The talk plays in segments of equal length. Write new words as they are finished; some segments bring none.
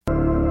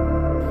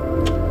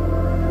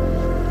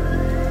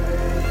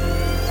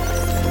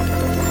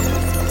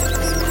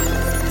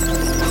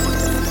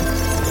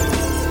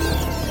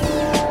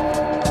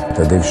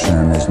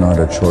addiction is not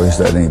a choice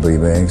that anybody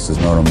makes. It's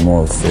not a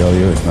moral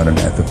failure. It's not an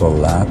ethical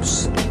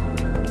lapse.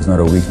 It's not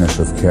a weakness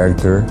of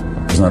character.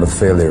 It's not a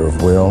failure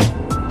of will.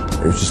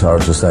 It's just how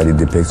our society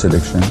depicts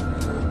addiction.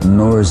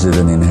 Nor is it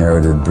an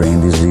inherited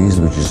brain disease,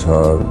 which is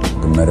how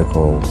the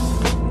medical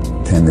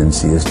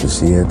tendency is to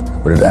see it.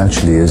 But it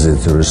actually is,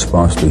 it's a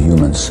response to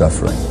human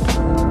suffering.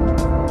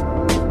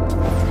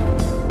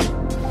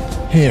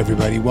 Hey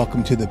everybody,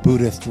 welcome to the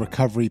Buddhist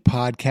Recovery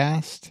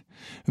Podcast.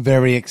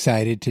 Very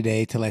excited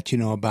today to let you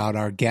know about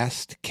our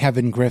guest,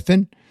 Kevin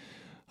Griffin,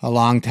 a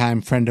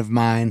longtime friend of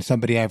mine,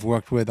 somebody I've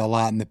worked with a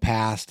lot in the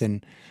past,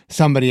 and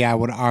somebody I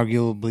would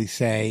arguably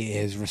say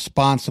is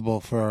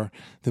responsible for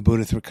the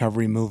Buddhist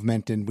recovery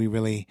movement, and we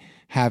really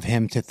have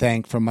him to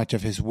thank for much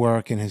of his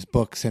work and his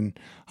books and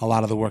a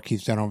lot of the work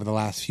he's done over the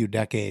last few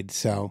decades.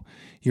 So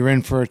you're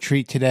in for a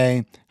treat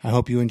today. I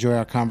hope you enjoy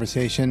our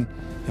conversation,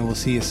 and we'll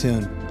see you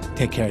soon.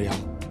 Take care,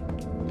 y'all.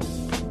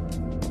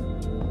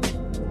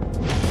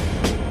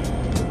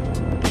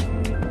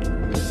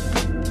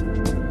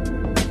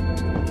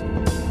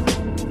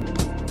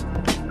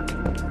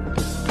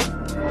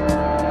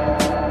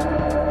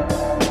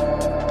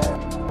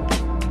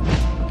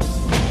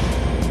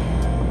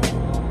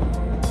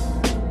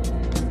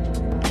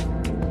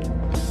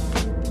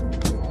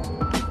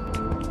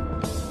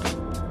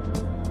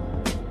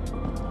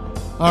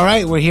 All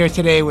right, we're here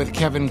today with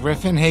Kevin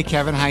Griffin. Hey,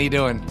 Kevin, how you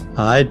doing?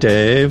 Hi,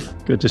 Dave.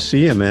 Good to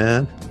see you,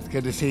 man. It's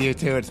good to see you,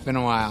 too. It's been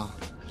a while.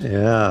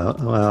 Yeah,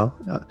 well,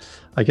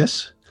 I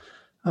guess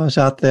I was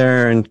out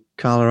there in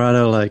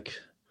Colorado,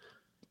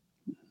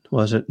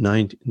 was it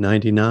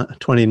 2019?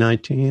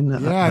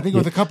 Yeah, I think it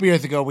was a couple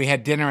years ago. We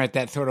had dinner at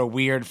that sort of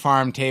weird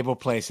farm table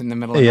place in the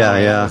middle of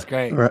nowhere. Yeah. It was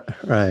great.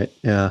 Right,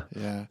 yeah.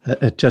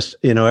 It just,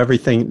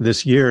 everything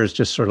this year is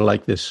just sort of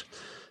like this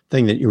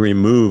thing that you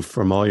remove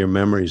from all your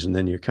memories, and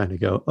then you kind of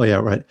go, oh yeah,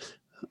 right.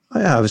 Oh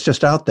yeah, I was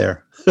just out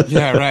there.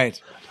 Yeah,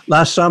 right.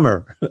 Last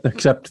summer,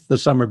 except the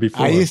summer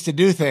before. I used to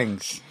do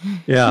things.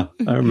 Yeah,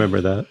 I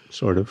remember that,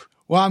 sort of.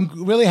 Well,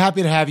 I'm really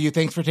happy to have you.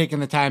 Thanks for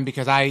taking the time,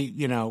 because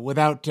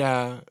without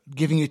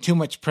giving you too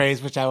much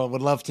praise, which I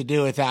would love to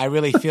do, I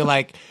really feel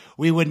like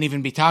we wouldn't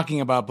even be talking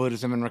about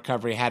Buddhism and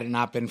recovery had it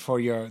not been for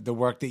the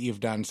work that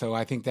you've done. So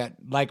I think that,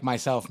 like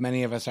myself,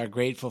 many of us are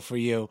grateful for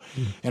you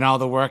and all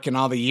the work and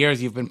all the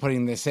years you've been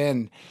putting this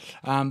in.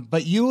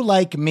 But you,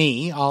 like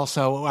me,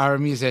 also are a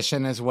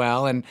musician as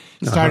well, and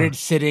started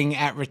sitting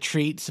at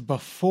retreats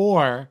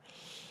before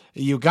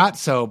you got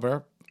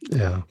sober.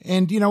 Yeah.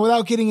 And,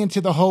 without getting into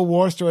the whole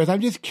war stories,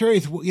 I'm just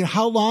curious,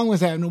 how long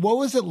was that? And what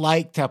was it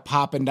like to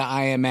pop into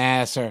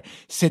IMS or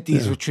sit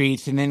these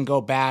retreats and then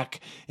go back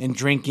and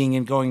drinking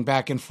and going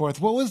back and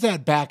forth? What was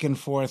that back and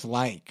forth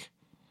like?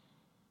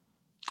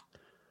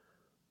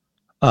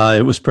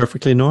 It was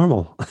perfectly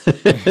normal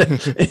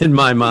in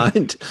my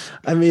mind.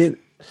 I mean,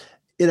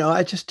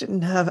 I just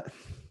didn't have,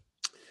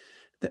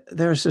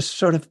 there's this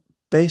sort of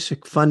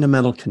basic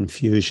fundamental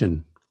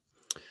confusion.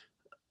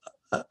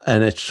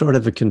 And it's sort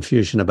of a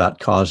confusion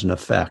about cause and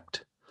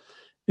effect.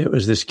 It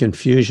was this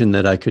confusion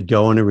that I could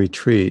go on a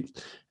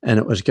retreat and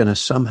it was going to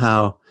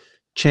somehow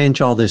change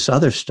all this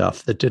other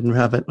stuff that didn't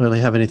really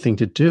have anything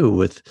to do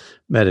with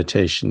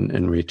meditation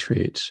and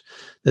retreats.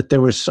 That there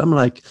was some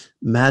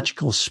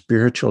magical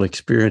spiritual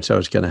experience I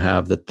was going to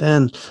have that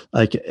then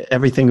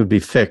everything would be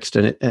fixed.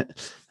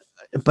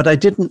 But I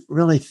didn't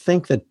really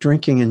think that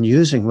drinking and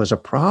using was a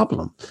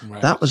problem.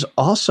 Right. That was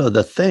also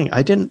the thing.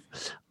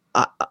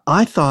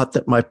 I thought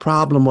that my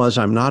problem was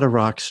I'm not a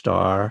rock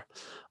star.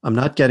 I'm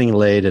not getting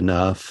laid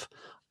enough.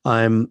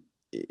 I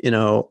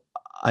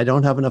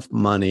don't have enough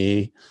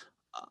money.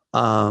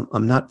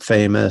 I'm not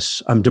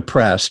famous. I'm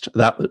depressed.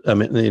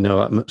 Some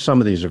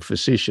of these are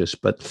facetious,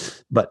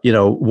 but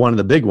one of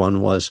the big ones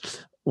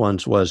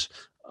was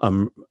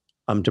I'm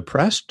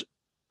depressed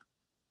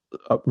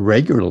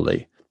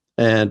regularly,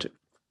 and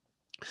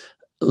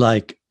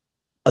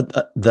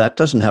that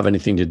doesn't have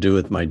anything to do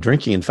with my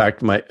drinking. In fact,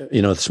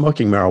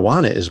 smoking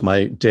marijuana is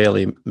my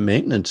daily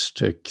maintenance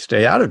to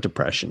stay out of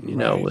depression,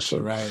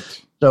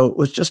 Right. So it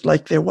was just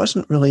there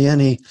wasn't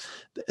really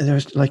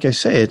there's, like I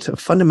say, it's a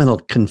fundamental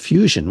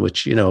confusion,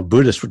 which,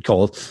 Buddhists would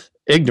call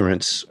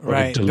ignorance.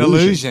 Right.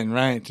 Delusion.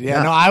 Right.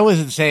 Yeah. No, I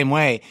was the same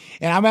way.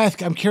 And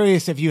I'm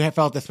curious if you have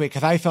felt this way,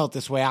 because I felt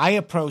this way. I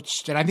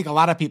approached, and I think a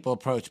lot of people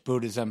approach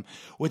Buddhism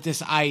with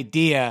this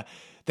idea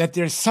that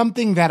there's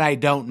something that I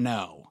don't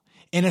know.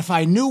 And if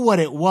I knew what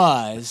it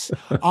was,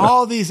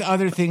 all these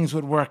other things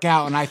would work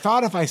out. And I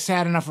thought if I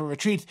sat enough at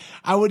retreats,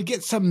 I would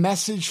get some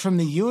message from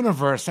the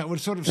universe that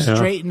would sort of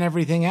straighten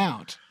everything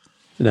out.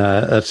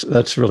 No,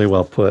 that's really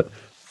well put.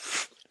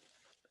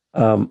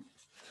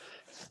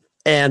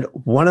 And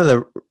one of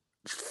the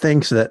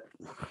things that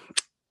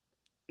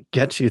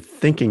gets you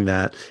thinking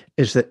that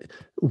is that,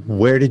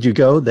 where did you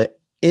go? The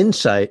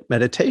Insight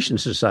Meditation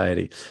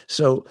Society.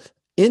 So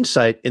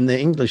insight in the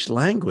English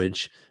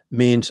language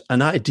means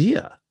an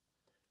idea.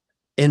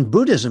 In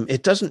Buddhism,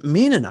 it doesn't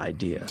mean an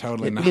idea.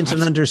 Totally it not. means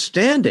an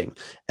understanding.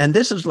 And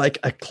this is like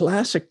a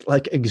classic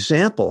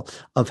example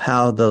of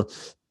how the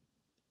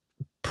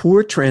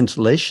poor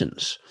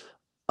translations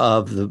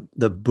of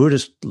the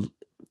Buddhist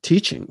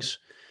teachings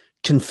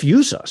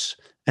confuse us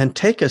and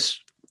take us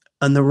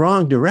in the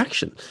wrong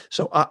direction.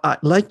 So I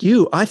like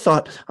you, I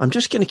thought, I'm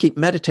just going to keep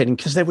meditating,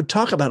 because they would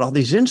talk about all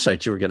these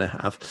insights you were going to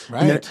have.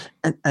 Right.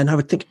 And I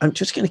would think, I'm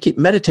just going to keep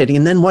meditating.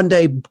 And then one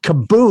day,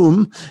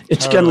 kaboom,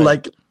 it's going to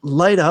like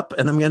light up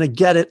and I'm going to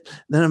get it.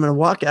 Then I'm going to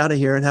walk out of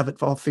here and have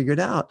it all figured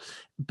out.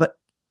 But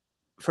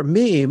for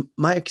me,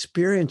 my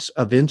experience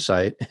of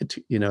insight,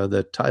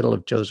 the title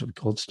of Joseph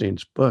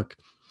Goldstein's book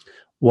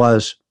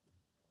was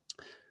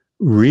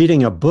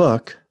reading a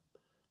book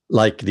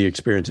like The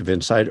Experience of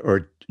Insight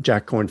or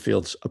Jack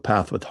Kornfield's A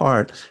Path with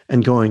Heart,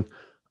 and going,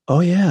 oh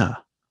yeah,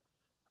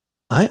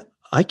 I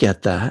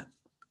get that.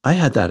 I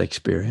had that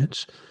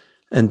experience.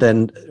 And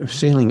then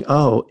feeling,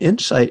 oh,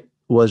 insight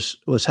was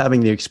having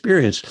the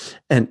experience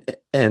and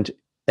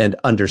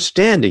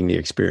understanding the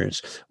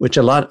experience, which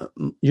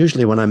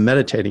usually when I'm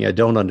meditating, I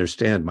don't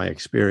understand my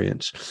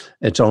experience.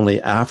 It's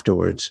only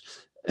afterwards,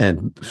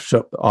 and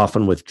so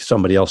often with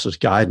somebody else's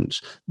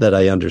guidance, that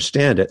I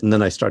understand it, and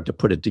then I start to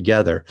put it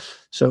together.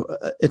 So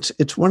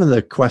it's one of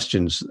the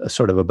questions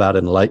sort of about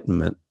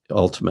enlightenment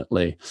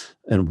ultimately,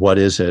 and what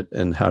is it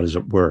and how does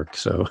it work?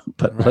 So,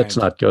 but let's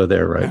not go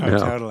there now.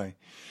 Totally.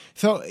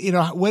 So,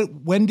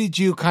 when did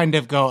you kind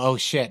of go, oh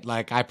shit,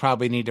 like I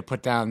probably need to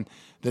put down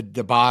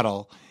the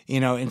bottle,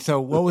 and so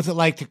what was it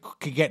like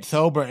to get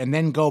sober and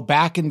then go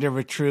back into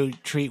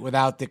retreat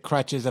without the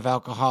crutches of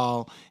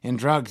alcohol and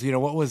drugs?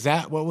 What was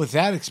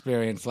that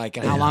experience like,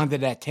 and how long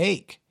did that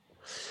take?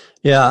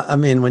 Yeah. I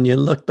mean, when you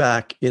look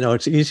back,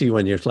 it's easy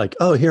when you're like,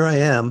 oh, here I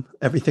am,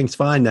 everything's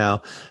fine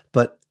now.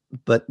 But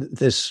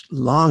this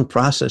long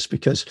process,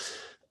 because,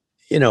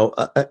 in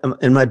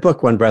my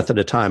book, One Breath at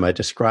a Time, I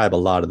describe a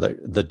lot of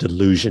the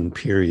delusion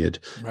period.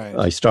 Right.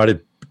 I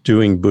started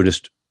doing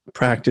Buddhist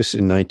practice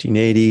in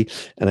 1980,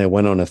 and I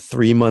went on a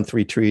 3-month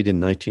retreat in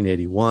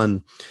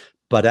 1981.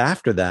 But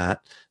after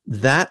that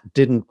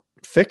didn't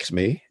fix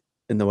me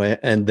in the way.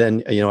 And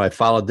then, I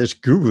followed this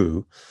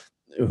guru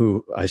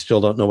who I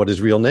still don't know what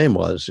his real name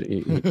was.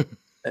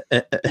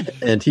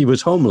 And he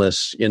was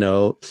homeless,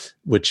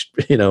 which,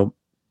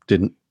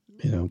 didn't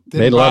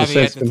made a lot of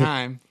sense at the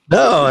time.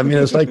 No, I mean,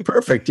 it's like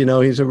perfect,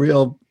 he's a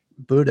real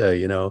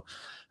Buddha,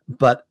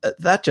 but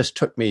that just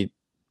took me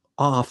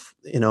off,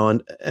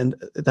 and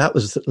that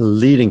was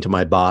leading to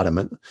my bottom,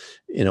 and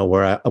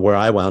where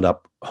I wound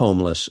up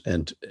homeless,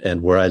 and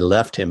where I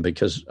left him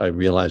because I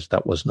realized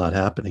that was not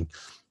happening.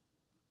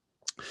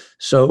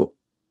 So,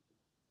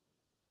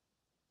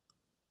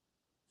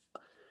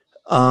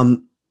 I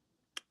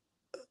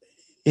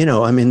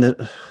mean,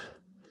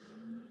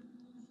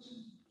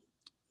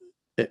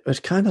 it was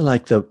kind of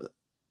like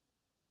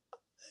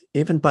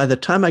even by the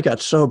time I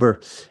got sober,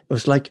 it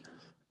was like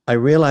I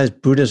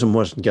realized Buddhism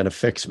wasn't going to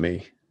fix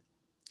me.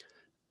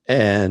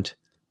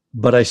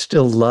 But I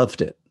still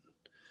loved it.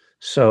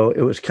 So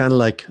it was kind of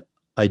like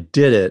I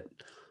did it.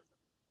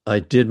 I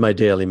did my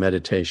daily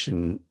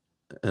meditation,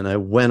 and I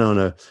went on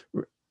a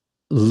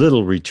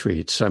little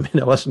retreats. I mean,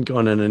 I wasn't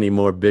going on any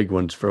more big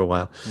ones for a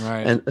while.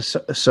 Right. And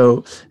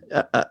so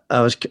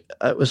I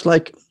was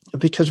like,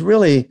 because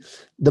really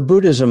the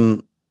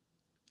Buddhism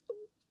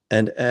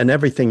and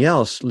everything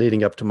else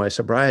leading up to my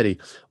sobriety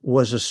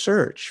was a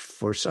search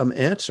for some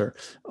answer.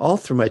 All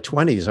through my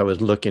 20s, I was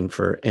looking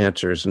for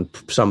answers, and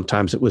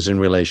sometimes it was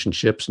in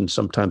relationships, and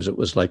sometimes it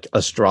was like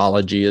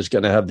astrology is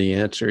going to have the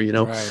answer,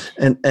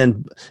 Right.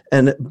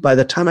 And by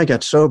the time I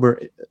got sober,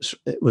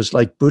 it was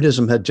like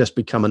Buddhism had just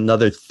become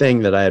another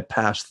thing that I had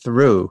passed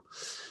through,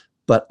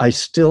 but I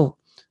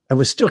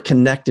was still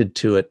connected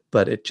to it,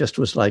 but it just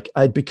was like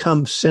I'd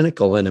become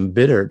cynical and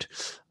embittered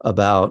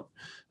about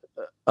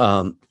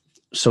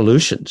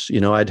solutions.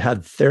 I'd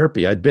had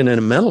therapy. I'd been in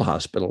a mental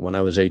hospital when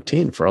I was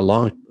 18 for a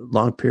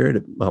long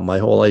period of my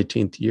whole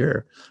 18th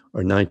year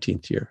or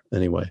 19th year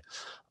anyway.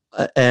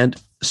 And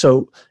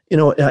so,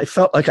 I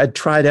felt like I'd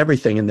tried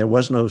everything and there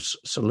was no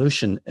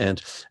solution.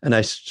 And I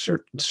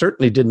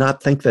certainly did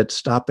not think that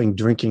stopping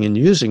drinking and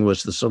using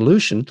was the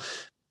solution,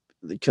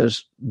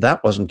 because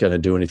that wasn't going to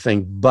do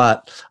anything,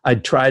 but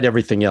I'd tried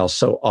everything else.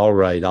 So, all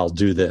right, I'll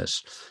do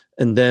this.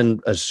 And then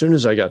as soon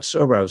as I got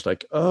sober, I was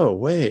like, oh,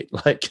 wait,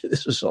 like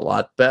this is a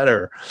lot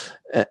better.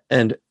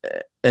 And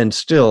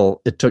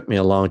still, it took me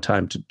a long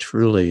time to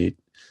truly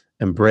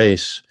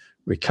embrace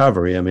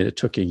recovery. I mean, it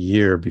took a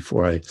year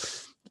before I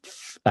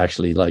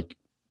actually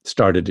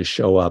started to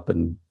show up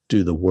and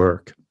do the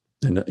work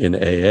in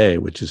AA,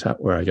 which is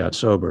where I got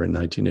sober in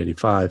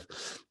 1985.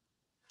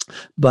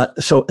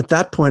 But so at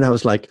that point, I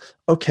was like,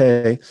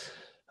 okay,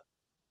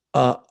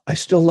 I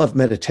still love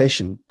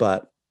meditation,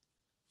 but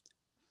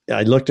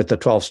I looked at the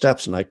 12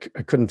 steps and I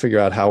couldn't figure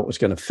out how it was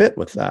going to fit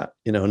with that.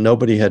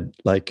 Nobody had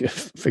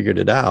figured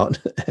it out,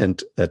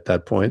 and at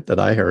that point that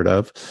I heard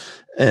of.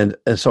 And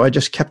so I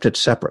just kept it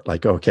separate.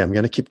 Like, okay, I'm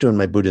going to keep doing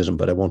my Buddhism,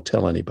 but I won't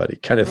tell anybody,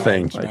 kind of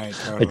thing. Totally.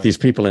 Like these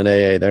people in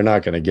AA, they're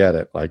not going to get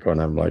it. Like when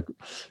I'm like,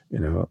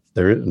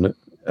 there isn't,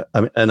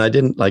 and I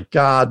didn't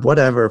God,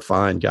 whatever,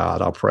 fine,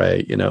 God, I'll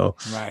pray,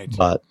 Right.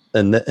 But,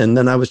 and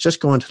then I was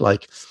just going to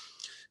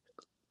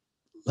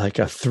like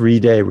a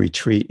 3-day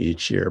retreat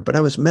each year, but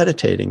I was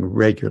meditating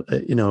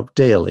regularly,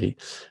 daily.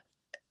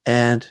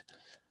 And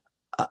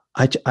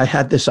I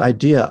had this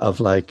idea of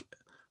like,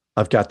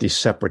 I've got these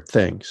separate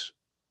things,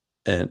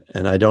 and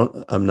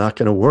I'm not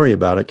going to worry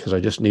about it because I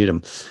just need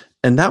them.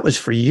 And that was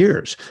for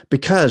years,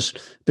 because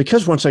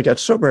once I got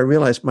sober, I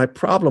realized my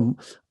problem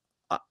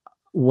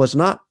was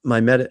not my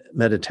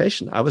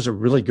meditation. I was a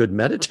really good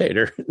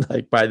meditator,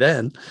 like by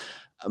then.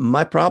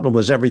 My problem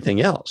was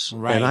everything else.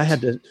 Right.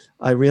 And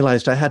I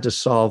realized I had to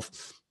solve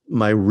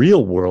my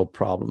real world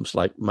problems,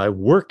 like my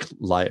work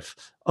life.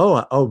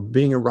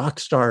 Being a rock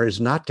star is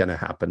not going to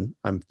happen.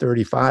 I'm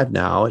 35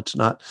 now. It's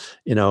not,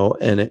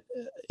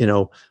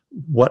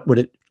 what would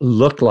it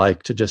look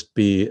like to just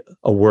be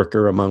a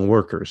worker among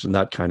workers and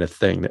that kind of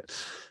thing.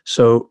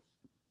 So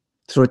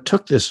it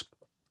took this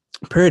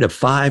period of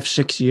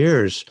 5-6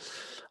 years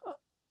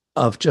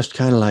of just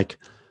kind of like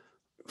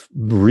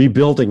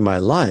rebuilding my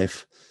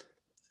life.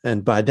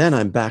 And by then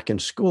I'm back in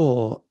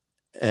school,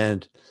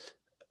 and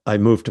I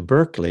moved to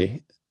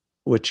Berkeley,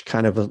 which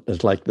kind of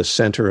is like the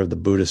center of the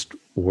Buddhist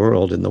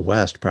world in the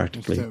West,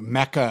 practically. It's the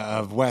Mecca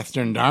of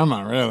Western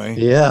Dharma, really.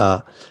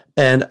 Yeah.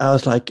 And I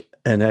was like,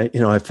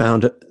 I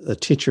found a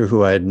teacher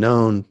who I had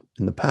known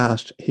in the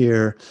past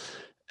here,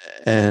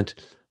 and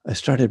I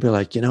started to be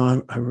like,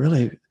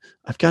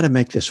 I've got to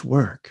make this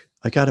work.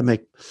 I got to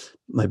make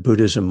my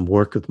Buddhism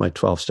work with my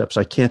 12 steps.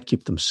 I can't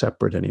keep them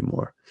separate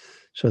anymore.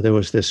 So there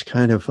was this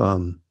kind of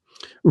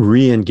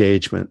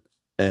re-engagement,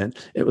 and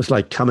it was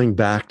like coming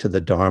back to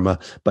the Dharma,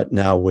 but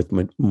now with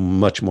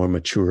much more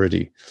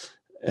maturity.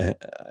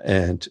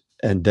 And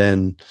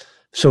then,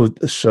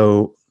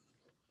 so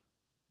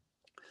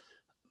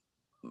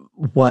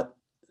what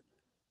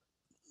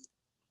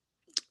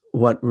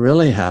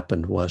really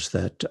happened was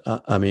that,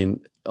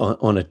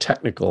 on a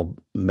technical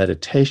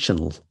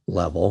meditation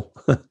level,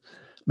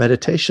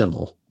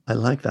 meditational, I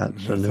like that,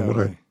 it's a new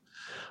word,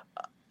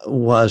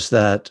 was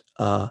that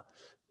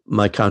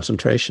my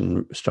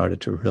concentration started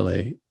to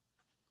really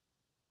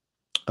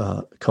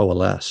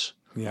coalesce.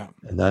 Yeah.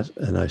 And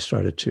I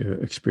started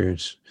to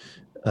experience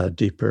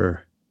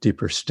deeper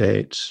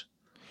states.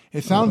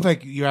 It sounds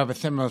like you have a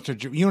similar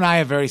you and I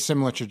have very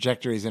similar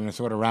trajectories in a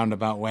sort of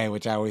roundabout way,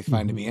 which I always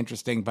find to be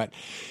interesting. But,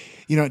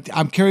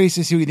 I'm curious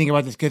to see what you think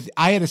about this, because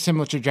I had a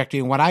similar trajectory.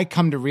 And what I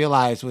come to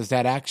realize was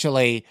that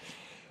actually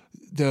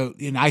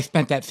I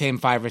spent that same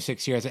 5 or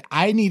 6 years.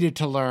 I needed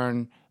to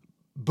learn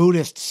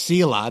Buddhist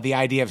sila, the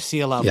idea of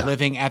sila, of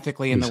living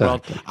ethically in the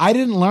world. I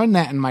didn't learn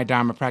that in my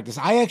Dharma practice.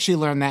 I actually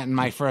learned that in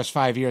my first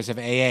 5 years of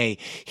AA.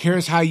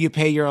 Here's how you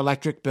pay your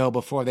electric bill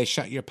before they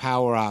shut your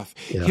power off.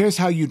 Yeah. Here's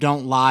how you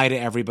don't lie to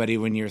everybody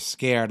when you're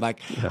scared.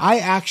 I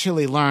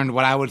actually learned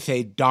what I would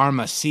say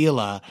Dharma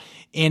sila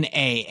in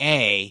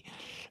AA.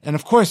 And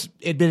of course,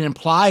 it'd been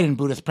implied in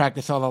Buddhist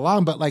practice all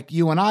along, but like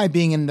you and I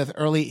being in the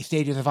early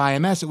stages of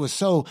IMS, it was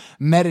so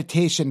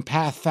meditation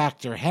path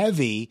factor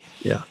heavy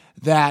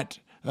that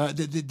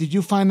did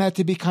you find that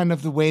to be kind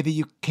of the way that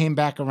you came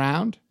back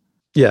around?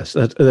 Yes,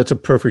 that's a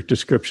perfect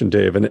description,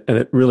 Dave. And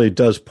it really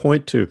does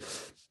point to,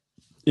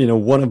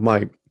 one of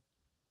my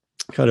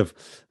kind of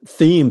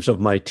themes of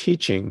my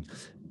teaching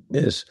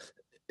is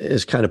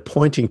kind of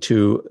pointing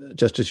to,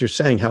 just as you're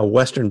saying, how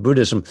Western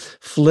Buddhism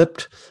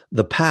flipped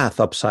the path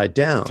upside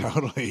down.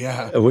 Totally,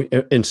 yeah.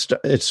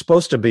 It's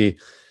supposed to be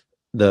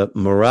the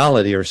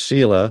morality or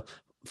sila,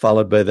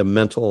 followed by the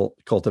mental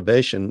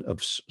cultivation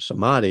of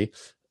samadhi,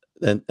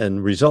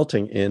 and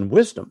resulting in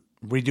wisdom.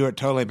 We do it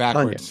totally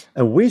backwards.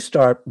 And we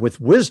start with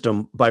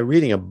wisdom by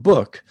reading a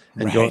book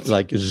and going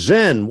like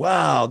Zen.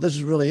 Wow, this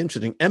is really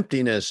interesting.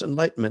 Emptiness,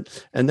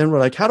 enlightenment. And then we're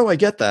like, how do I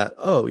get that?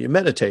 Oh, you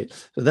meditate.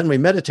 So then we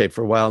meditate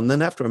for a while. And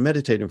then after we're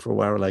meditating for a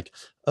while, we're like,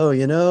 oh,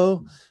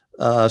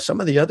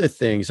 some of the other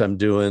things I'm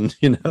doing,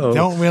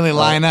 don't really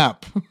line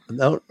up.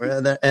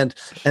 And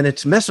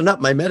it's messing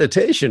up my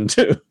meditation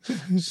too.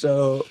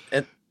 So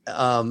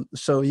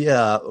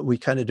yeah, we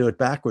kind of do it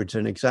backwards.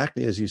 And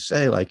exactly as you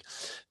say, like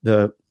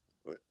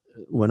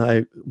when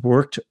I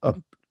worked a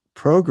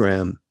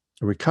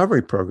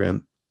recovery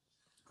program,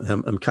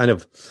 I'm kind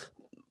of,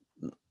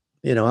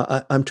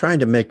 I'm trying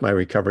to make my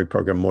recovery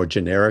program more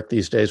generic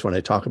these days when I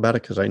talk about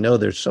it, because I know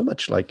there's so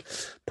much like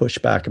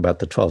pushback about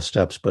the 12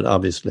 steps, but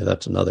obviously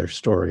that's another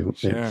story we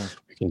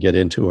can get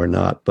into or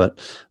not. But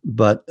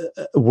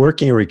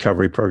working a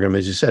recovery program,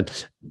 as you said,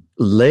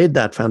 laid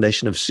that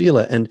foundation of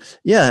sila. And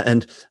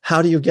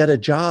how do you get a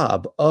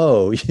job?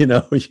 Oh,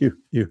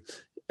 you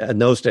in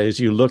those days,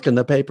 you look in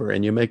the paper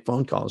and you make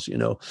phone calls,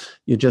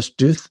 you just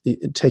do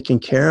taking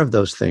care of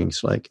those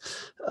things. Like,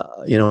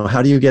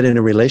 how do you get in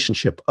a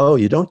relationship? Oh,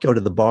 you don't go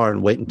to the bar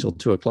and wait until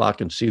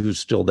 2:00 and see who's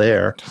still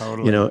there.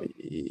 Totally.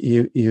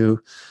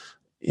 You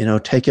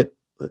take it,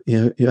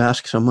 you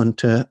ask someone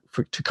to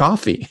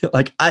coffee.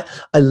 Like I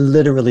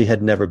literally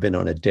had never been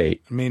on a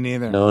date. Me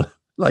neither.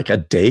 Like a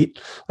date,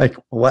 like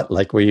what?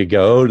 Like where you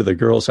go to the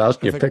girl's house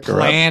and you pick her up,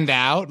 planned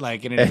out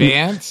like in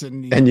advance,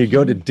 and you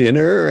go to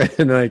dinner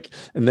and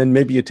then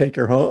maybe you take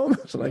her home.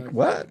 It's like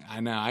what?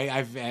 I know.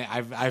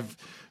 I've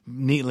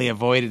neatly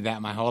avoided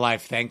that my whole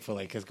life,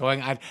 thankfully, because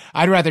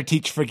I'd rather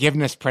teach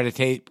forgiveness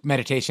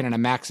meditation in a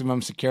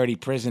maximum security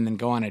prison than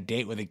go on a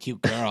date with a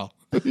cute girl.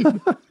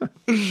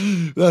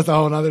 That's a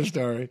whole other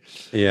story.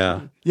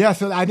 Yeah. Yeah.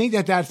 So I think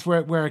that's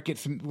where it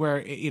gets,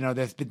 where, you know,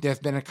 there's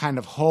been a kind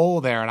of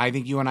hole there. And I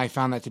think you and I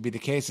found that to be the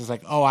case. It's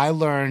like, oh, I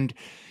learned,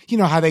 you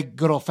know, how they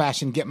good old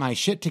fashioned get my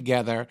shit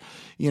together,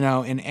 you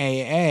know, in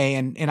AA.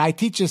 And I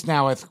teach this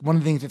now. With one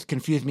of the things that's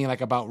confused me,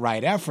 like, about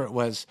right effort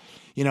was,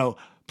 you know,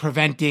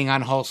 preventing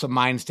unwholesome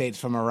mind states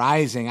from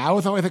arising. I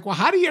was always like, well,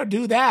 how do you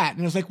do that?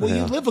 And it was like, well,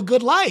 you live a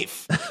good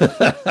life.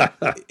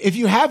 If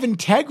you have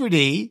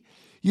integrity,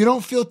 you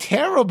don't feel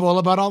terrible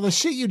about all the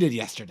shit you did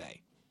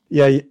yesterday.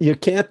 Yeah, you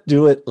can't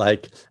do it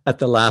like at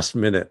the last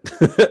minute.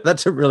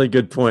 That's a really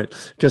good point,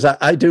 because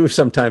I do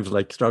sometimes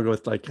like struggle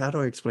with, like, how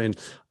do I explain,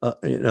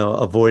 you know,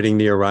 avoiding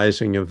the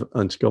arising of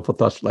unskillful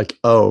thoughts? Like,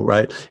 oh,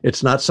 right,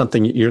 it's not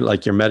something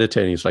you're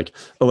meditating. It's like,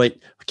 oh wait,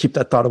 keep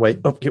that thought away.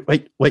 Oh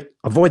wait,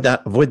 avoid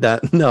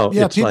that. No,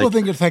 yeah, people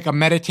think it's like a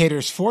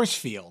meditator's force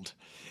field.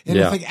 And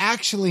yeah. It's like,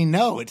 actually,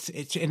 no, it's,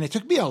 and it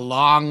took me a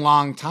long,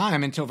 long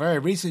time until very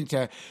recently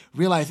to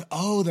realize,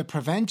 oh, the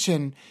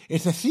prevention,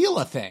 it's a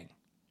sila thing.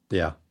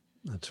 Yeah,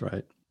 that's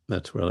right.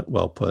 That's really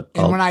well put.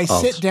 And when I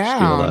sit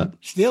down,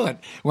 steal it.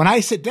 When I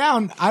sit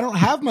down, I don't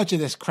have much of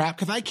this crap,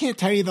 because I can't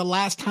tell you the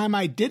last time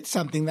I did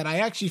something that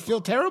I actually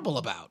feel terrible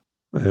about.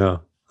 Yeah.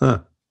 Huh.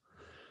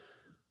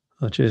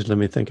 Oh, geez, let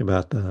me think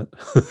about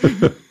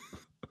that.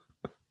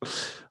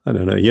 I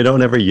don't know. You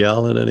don't ever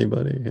yell at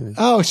anybody?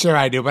 Oh, sure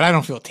I do, but I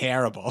don't feel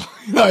terrible.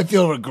 You know, I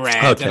feel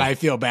regret and I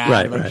feel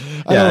bad. Right.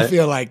 I don't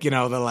feel like, you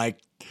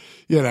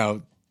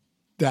know,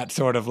 that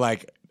sort of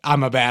like,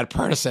 I'm a bad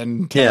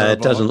person. Terrible. Yeah,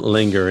 it doesn't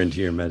linger into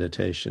your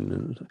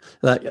meditation.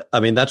 And I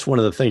mean, that's one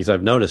of the things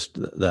I've noticed,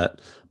 that,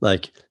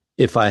 like,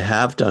 if I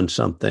have done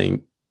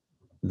something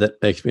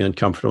that makes me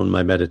uncomfortable in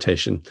my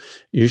meditation,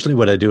 usually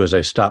what I do is I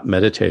stop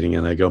meditating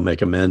and I go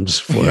make amends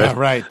for it. Yeah,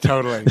 right.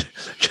 Totally.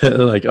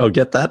 Like, oh,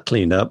 get that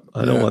cleaned up.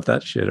 I don't want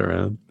that shit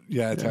around.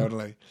 Yeah,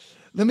 totally.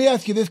 Let me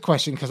ask you this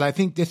question, because I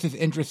think this is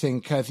interesting,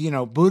 because, you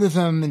know,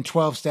 Buddhism and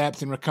 12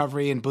 steps and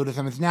recovery in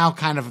Buddhism is now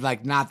kind of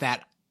like not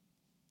that,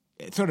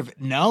 it's sort of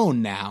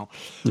known now.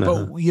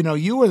 But, you know,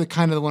 you were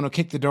the one who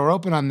kicked the door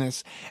open on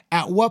this.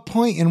 At what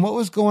point and what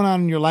was going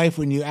on in your life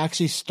when you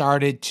actually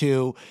started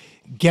to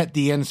get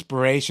the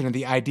inspiration or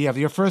the idea of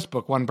your first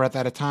book, One Breath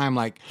at a Time?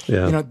 Like, you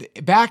know,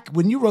 back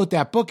when you wrote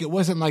that book, it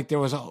wasn't like there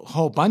was a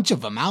whole bunch of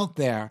them out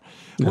there.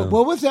 No.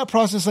 What was that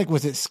process like?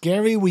 Was it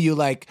scary? Were you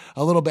like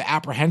a little bit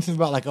apprehensive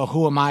about, like, oh,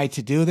 who am I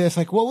to do this?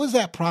 Like, what was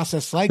that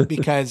process like?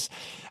 Because,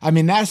 I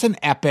mean, that's an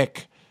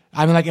epic,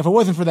 I mean, like, if it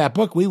wasn't for that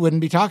book, we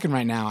wouldn't be talking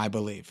right now, I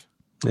believe.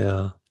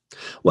 Yeah.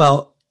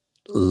 Well,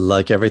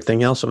 like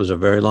everything else, it was a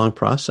very long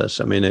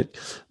process. I mean,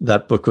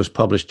 that book was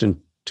published in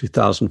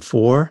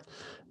 2004.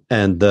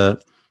 And the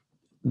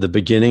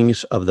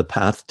beginnings of the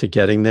path to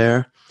getting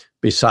there,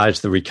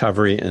 besides the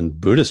recovery and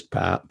Buddhist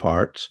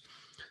parts,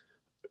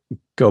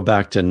 go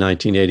back to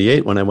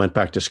 1988 when I went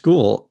back to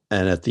school.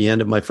 And at the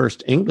end of my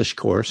first English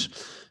course,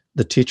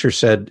 the teacher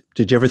said,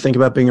 "Did you ever think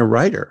about being a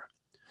writer?"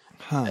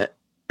 Huh.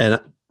 And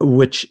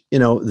which, you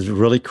know, was a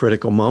really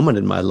critical moment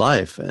in my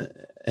life.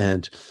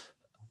 And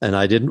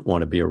I didn't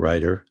want to be a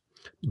writer,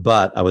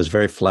 but I was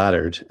very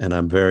flattered, and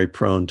I'm very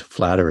prone to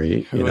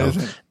flattery, you know.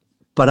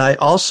 But I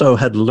also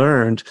had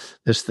learned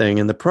this thing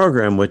in the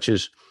program, which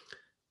is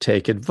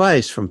take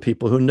advice from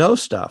people who know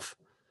stuff.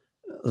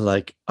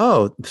 Like,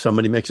 oh,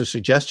 somebody makes a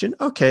suggestion.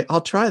 Okay,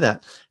 I'll try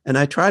that. And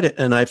I tried it,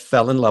 and I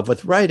fell in love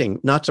with writing.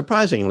 Not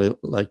surprisingly,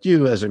 like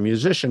you as a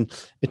musician,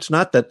 it's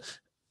not that,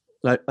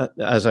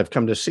 as I've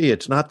come to see,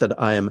 it's not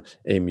that I am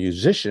a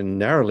musician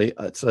narrowly.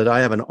 It's that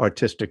I have an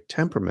artistic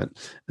temperament,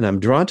 and I'm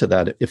drawn to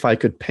that. If I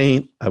could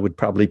paint, I would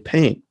probably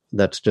paint.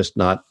 That's just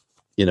not,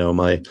 you know,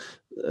 my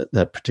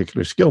that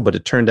particular skill. But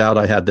it turned out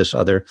I had this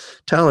other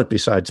talent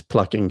besides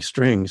plucking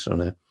strings on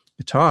a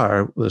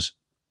guitar, was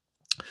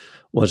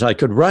I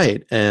could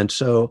write. And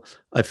so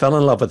I fell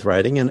in love with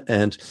writing,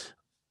 and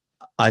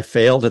I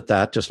failed at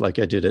that just like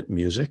I did at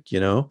music, you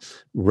know,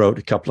 wrote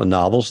a couple of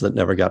novels that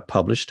never got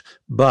published.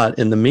 But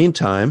in the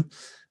meantime,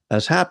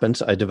 as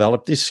happens, I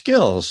developed these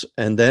skills,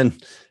 and then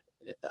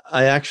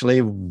I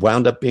actually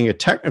wound up being a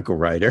technical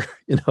writer,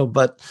 you know,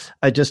 but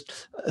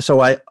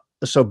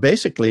so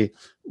basically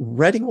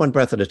writing One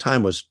Breath at a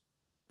Time was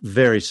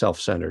very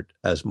self-centered,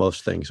 as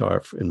most things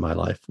are in my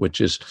life, which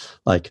is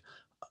like,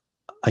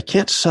 I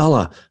can't sell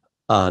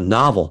a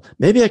novel.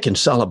 Maybe I can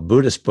sell a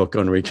Buddhist book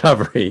on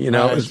recovery. You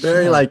know, it was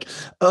very like,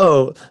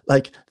 oh,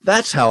 like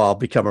that's how I'll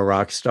become a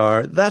rock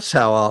star. That's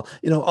how I'll,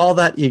 you know, all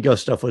that ego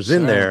stuff was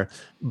in there.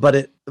 But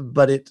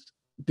it,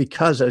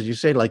 because, as you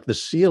say, like the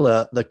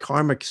sila, the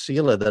karmic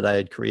sila that I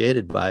had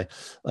created by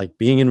like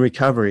being in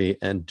recovery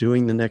and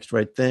doing the next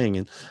right thing,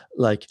 and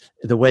like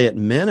the way it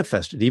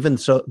manifested, even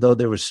so, though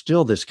there was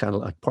still this kind of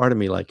like part of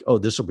me like, oh,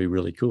 this will be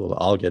really cool.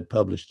 I'll get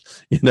published,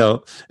 you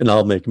know, and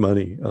I'll make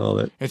money. All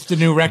that. It's the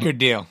new record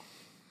deal.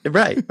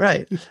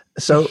 Right.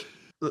 So,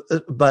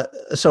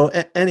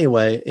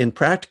 anyway, in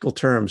practical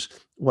terms,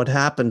 what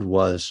happened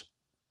was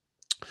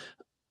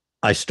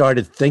I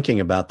started thinking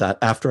about that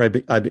after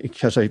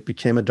because I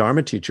became a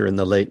Dharma teacher in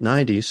the late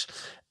 90s.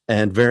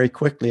 And very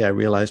quickly I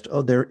realized,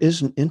 oh, there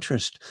is an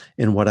interest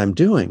in what I'm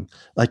doing.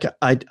 Like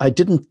I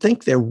didn't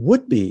think there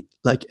would be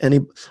like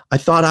I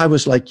thought I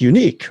was like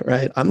unique,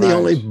 right? I'm the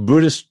only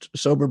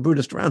sober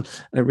Buddhist around.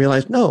 And I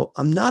realized, no,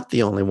 I'm not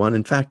the only one.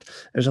 In fact,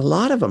 there's a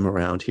lot of them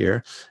around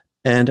here.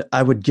 And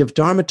I would give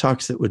Dharma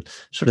talks that would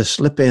sort of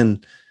slip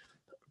in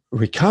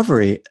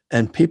recovery,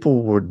 and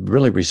people would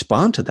really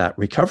respond to that.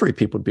 Recovery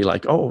people would be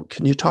like, oh,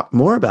 can you talk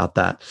more about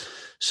that?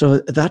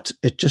 So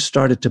it just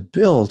started to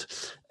build.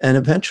 And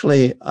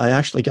eventually I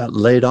actually got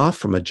laid off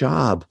from a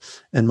job.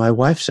 And my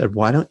wife said,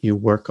 why don't you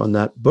work on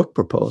that book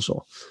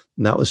proposal?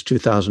 And that was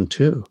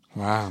 2002.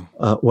 Wow.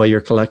 While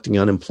you're collecting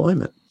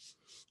unemployment.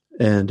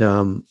 And,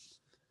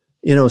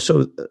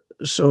 so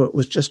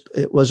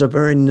it was a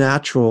very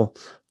natural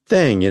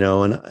thing,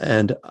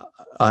 and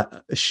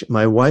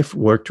my wife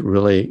worked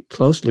really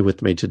closely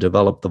with me to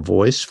develop the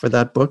voice for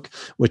that book,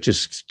 which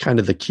is kind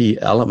of the key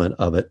element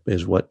of it,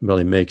 is what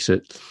really makes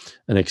it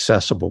an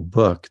accessible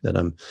book, that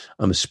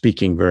I'm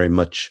speaking very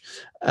much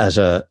as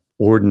a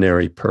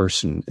ordinary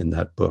person in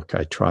that book.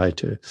 I try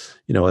to,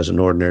 as an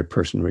ordinary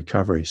person in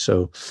recovery.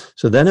 So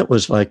then it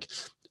was like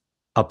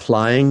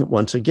applying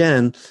once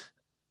again,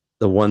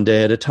 the one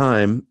day at a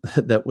time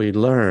that we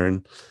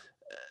learn,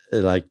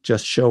 like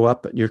just show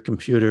up at your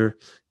computer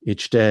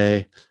each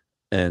day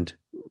and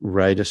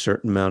write a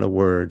certain amount of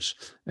words,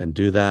 and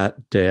do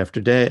that day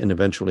after day, and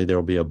eventually there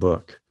will be a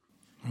book.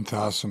 That's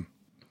awesome.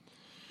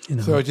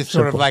 So it just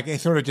sort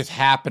of just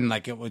happened,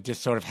 like it was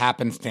just sort of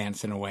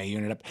happenstance in a way. You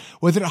ended up.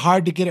 Was it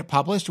hard to get it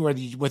published?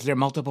 Was there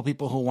multiple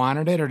people who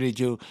wanted it,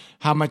 or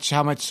how much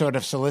sort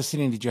of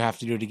soliciting did you have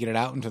to do to get it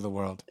out into the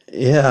world?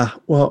 Yeah,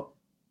 well,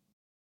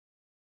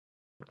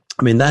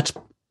 I mean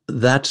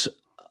that's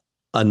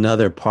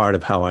another part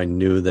of how I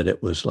knew that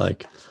it was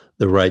like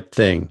the right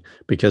thing,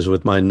 because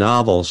with my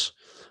novels,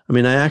 I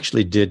mean, I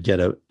actually did get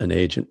an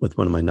agent with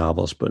one of my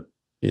novels, but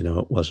it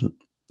wasn't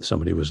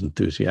somebody who was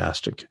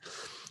enthusiastic.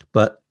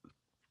 But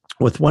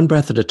with One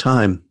Breath at a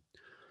Time,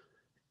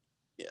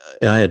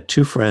 I had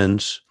two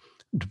friends,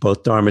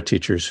 both Dharma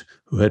teachers,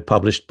 who had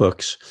published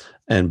books,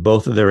 and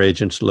both of their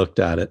agents looked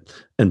at it,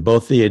 and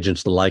both the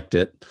agents liked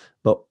it,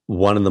 but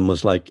one of them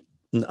was like,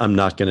 I'm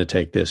not going to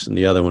take this, and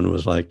the other one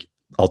was like,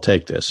 I'll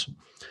take this.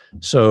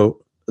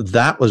 So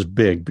that was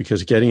big,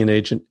 because getting an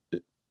agent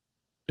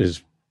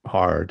is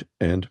hard.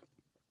 And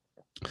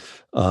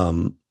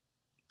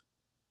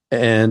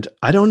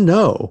I don't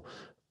know,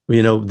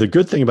 the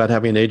good thing about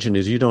having an agent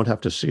is you don't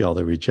have to see all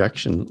the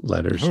rejection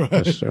letters.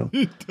 Right.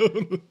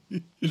 Totally.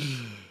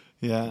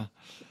 Yeah.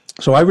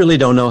 So I really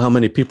don't know how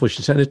many people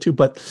she sent it to,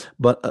 but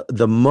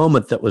the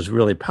moment that was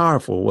really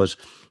powerful was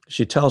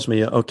she tells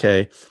me,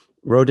 okay,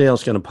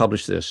 Rodale's going to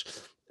publish this.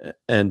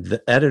 And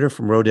the editor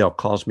from Rodale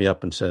calls me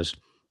up and says,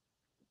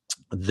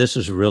 this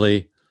is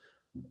really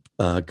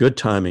good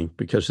timing,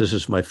 because this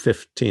is my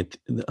 15th.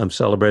 I'm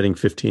celebrating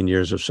 15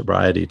 years of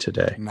sobriety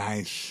today.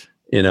 Nice.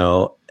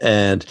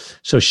 And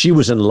so she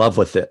was in love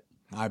with it.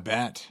 I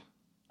bet.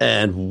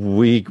 And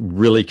we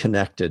really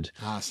connected.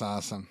 That's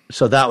awesome.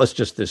 So that was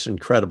just this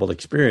incredible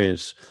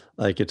experience.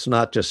 Like, it's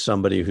not just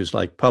somebody who's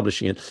like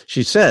publishing it.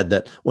 She said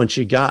that when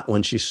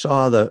she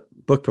saw the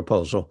book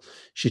proposal,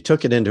 she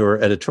took it into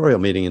her editorial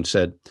meeting and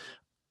said,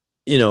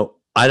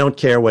 I don't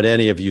care what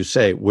any of you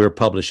say, we're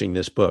publishing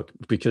this book,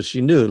 because she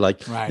knew,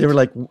 like, right. they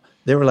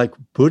were like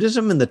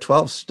Buddhism and the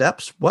 12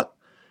 steps. What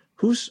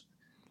is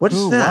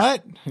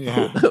that? What?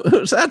 Yeah.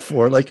 Who's that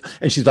for? Like,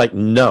 and she's like,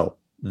 no,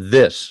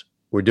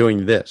 we're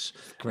doing this.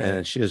 Great.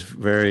 And she is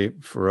very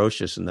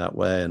ferocious in that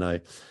way.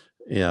 And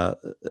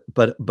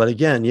but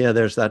again,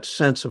 there's that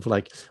sense of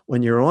like,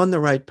 when you're on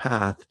the right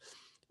path,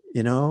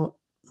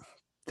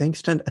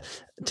 things tend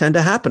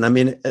to happen. I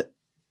mean,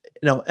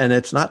 and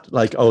it's not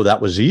like, oh,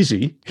 that was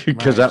easy,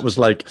 because that was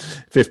like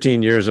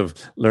 15 years of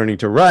learning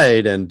to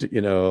write, and,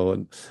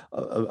 and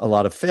a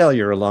lot of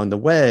failure along the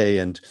way,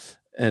 and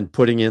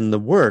putting in the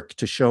work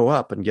to show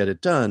up and get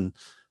it done.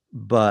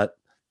 But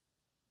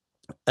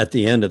at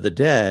the end of the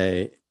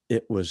day,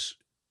 it was,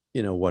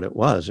 what it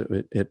was.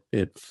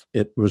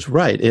 It was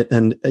right.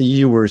 And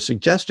you were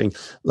suggesting,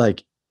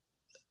 like,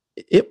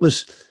 it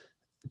was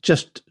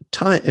just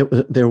time.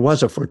 There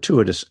was a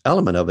fortuitous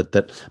element of it,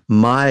 that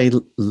my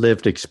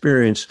lived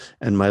experience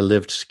and my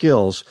lived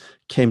skills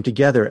came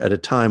together at a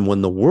time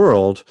when the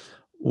world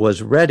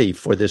was ready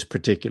for this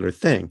particular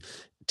thing.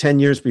 10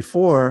 years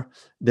before,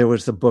 there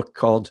was the book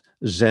called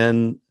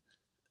Zen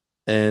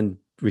and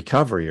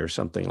Recovery or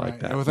something like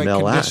that. It was like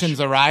Mel conditions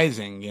Ash.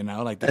 Arising,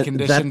 like the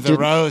conditions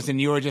arose,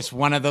 and you were just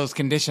one of those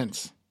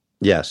conditions.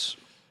 Yes.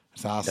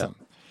 It's awesome.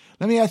 Yeah.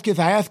 Let me ask you,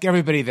 I ask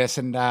everybody this,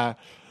 and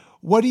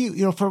what do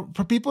you, for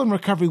people in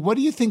recovery, what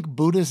do you think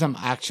Buddhism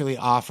actually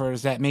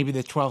offers that maybe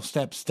the 12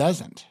 steps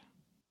doesn't?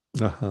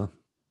 Uh-huh.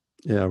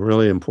 Yeah,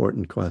 really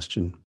important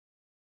question.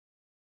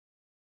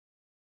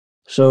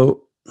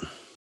 So,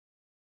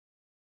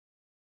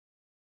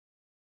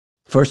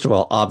 first of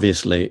all,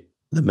 obviously,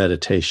 the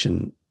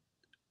meditation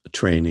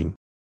training,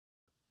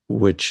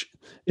 which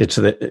it's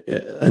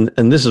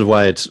and this is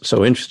why it's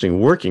so interesting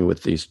working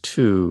with these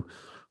two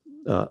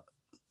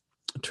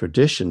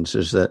traditions,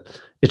 is that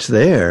it's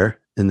there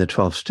in the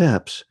 12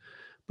 steps,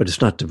 but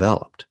it's not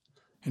developed.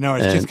 No,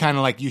 it's just kind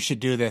of like, you should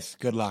do this.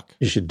 Good luck.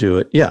 You should do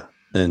it. Yeah.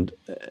 And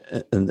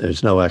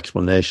there's no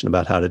explanation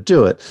about how to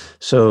do it.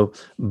 So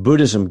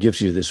Buddhism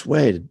gives you this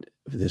way,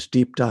 this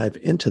deep dive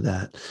into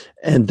that.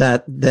 And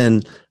that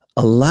then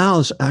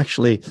allows,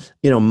 actually,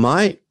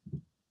 my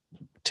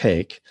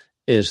take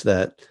is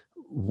that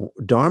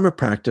Dharma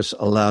practice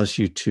allows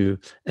you to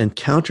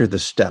encounter the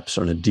steps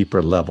on a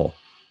deeper level.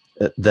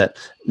 That,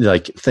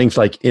 like, things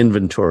like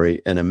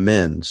inventory and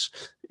amends,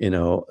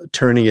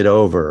 turning it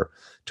over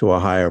to a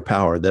higher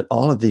power, that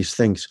all of these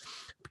things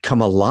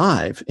come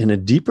alive in a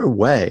deeper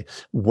way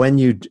when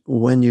you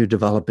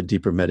develop a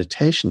deeper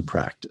meditation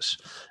practice,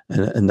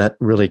 and that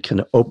really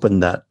can open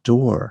that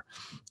door.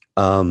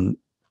 I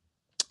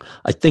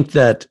think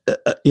that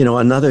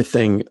another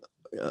thing,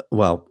 a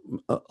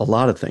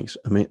lot of things.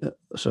 I mean,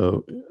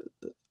 so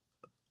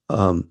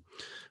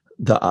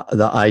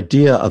the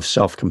idea of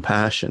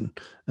self-compassion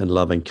and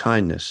loving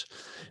kindness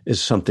is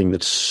something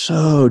that's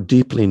so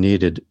deeply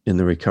needed in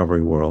the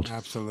recovery world.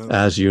 Absolutely.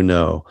 As you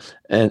know.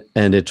 And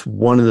it's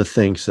one of the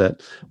things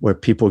that where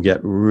people get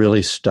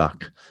really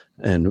stuck,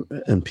 and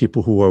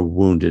people who are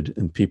wounded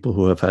and people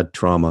who have had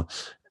trauma,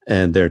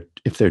 and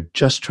if they're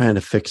just trying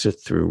to fix it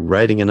through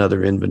writing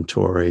another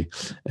inventory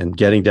and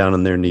getting down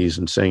on their knees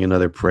and saying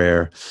another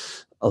prayer,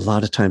 a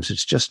lot of times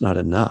it's just not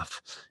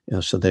enough.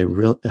 So they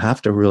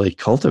have to really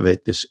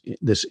cultivate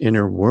this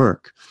inner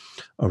work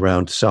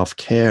around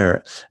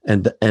self-care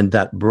and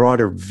that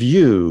broader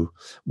view,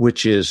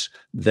 which is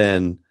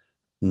then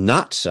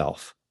not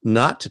self,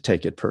 not to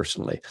take it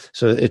personally.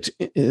 So this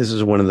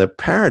is one of the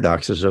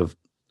paradoxes of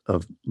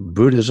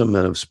Buddhism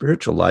and of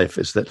spiritual life,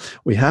 is that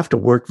we have to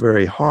work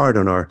very hard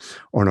on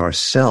our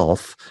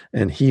self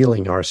and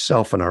healing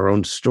ourself and our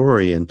own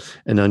story and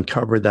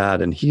uncover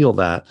that and heal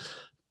that.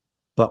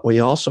 But we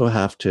also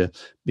have to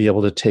be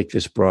able to take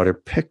this broader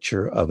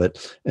picture of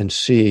it and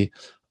see,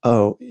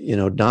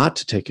 not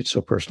to take it so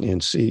personally,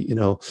 and see,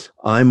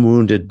 I'm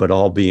wounded, but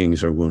all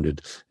beings are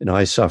wounded, and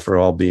I suffer,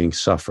 all beings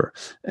suffer.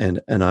 And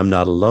I'm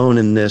not alone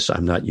in this.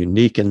 I'm not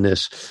unique in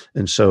this.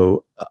 And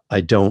so I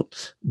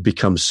don't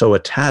become so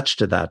attached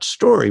to that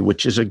story,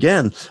 which is,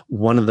 again,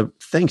 one of the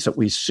things that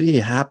we see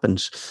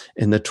happens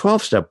in the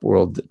 12-step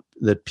world,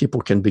 that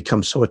people can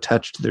become so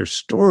attached to their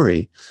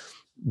story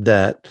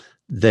that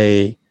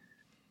they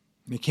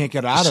can't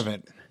get out of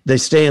it. They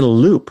stay in a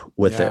loop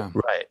with it,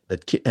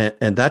 right?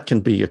 And that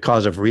can be a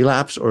cause of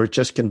relapse, or it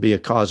just can be a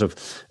cause of,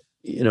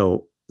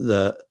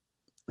 the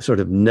sort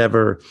of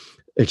never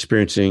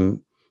experiencing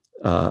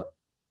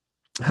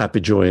happy,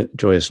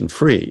 joyous, and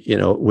free.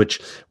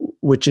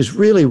 Which is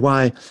really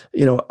why,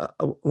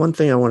 one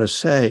thing I want to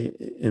say,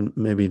 and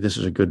maybe this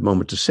is a good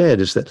moment to say it,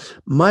 is that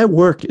my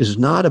work is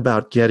not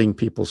about getting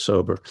people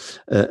sober,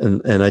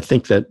 and I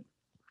think that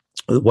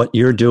what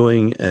you're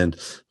doing and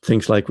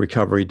things like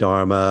Recovery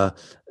Dharma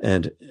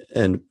and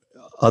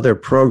other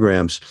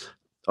programs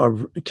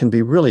can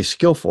be really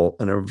skillful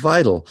and are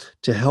vital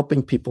to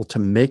helping people to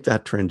make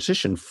that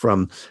transition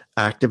from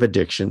active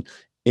addiction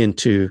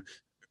into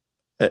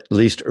at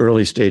least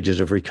early stages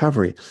of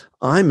recovery.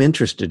 I'm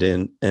interested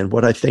in, and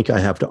what I think I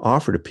have to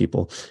offer to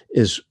people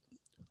is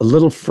a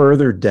little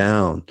further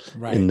down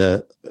in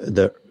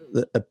the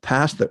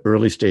past the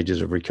early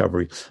stages of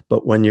recovery.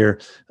 But when you're,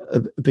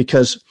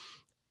 because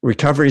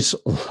recovery's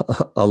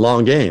a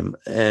long game,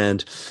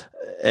 and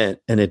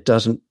it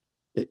doesn't,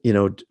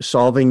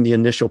 solving the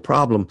initial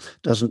problem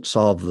doesn't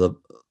solve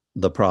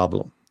the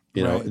problem.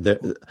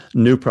 The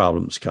new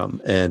problems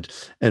come, and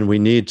we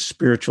need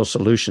spiritual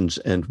solutions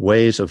and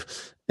ways of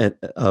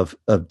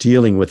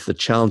dealing with the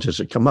challenges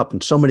that come up.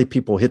 And so many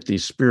people hit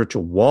these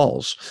spiritual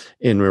walls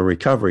in their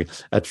recovery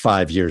at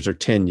 5 years or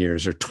 10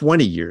 years or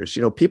 20 years.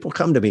 People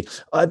come to me,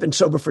 I've been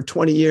sober for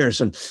 20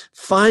 years. And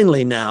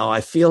finally now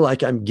I feel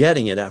like I'm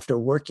getting it after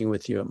working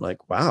with you. I'm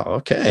like, wow,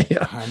 okay.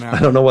 I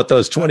don't know what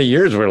those 20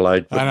 years were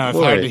like. I know, it's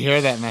hard to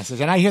hear that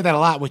message. And I hear that a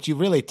lot, which you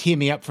really tee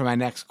me up for my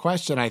next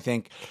question, I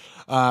think.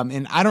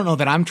 And I don't know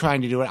that I'm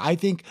trying to do it.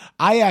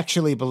 I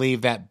actually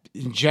believe that,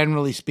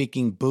 generally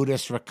speaking,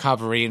 Buddhist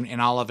recovery in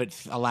all of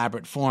its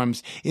elaborate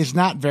forms is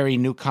not very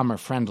newcomer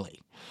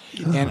friendly.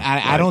 And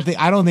I don't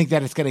think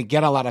that it's going to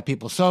get a lot of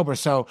people sober.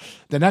 So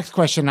the next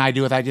question I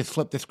do is I just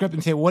flip the script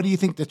and say, what do you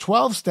think the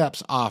 12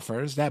 steps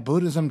offers that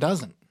Buddhism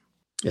doesn't?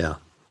 Yeah.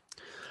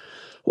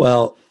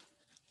 Well,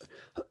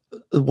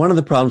 one of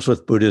the problems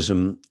with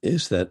Buddhism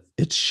is that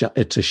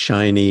it's a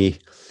shiny,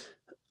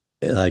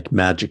 like,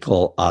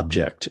 magical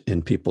object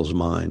in people's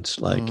minds.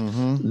 Like,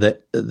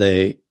 that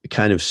they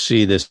kind of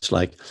see this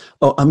like,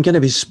 oh, I'm going to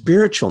be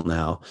spiritual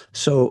now.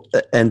 So,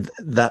 and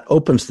that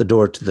opens the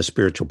door to the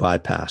spiritual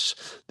bypass.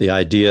 The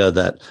idea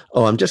that,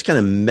 oh, I'm just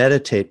going to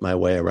meditate my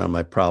way around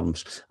my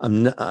problems.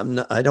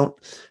 I don't,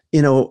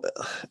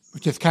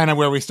 which is kind of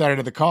where we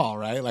started the call,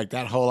 right? Like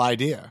that whole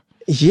idea.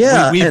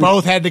 Yeah. We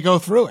both had to go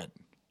through it.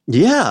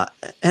 Yeah.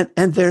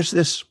 And there's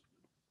this,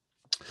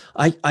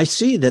 I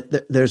see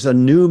that there's a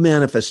new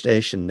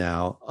manifestation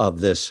now of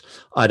this.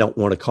 I don't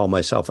want to call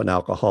myself an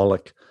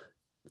alcoholic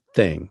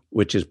thing,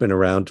 which has been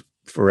around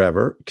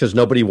forever because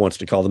nobody wants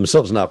to call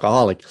themselves an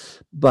alcoholic,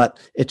 but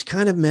it's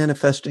kind of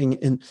manifesting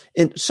in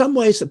some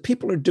ways that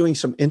people are doing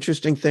some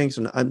interesting things.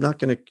 And I'm not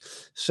going to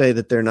say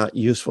that they're not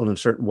useful in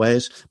certain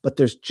ways, but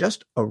there's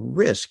just a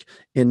risk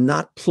in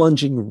not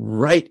plunging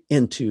right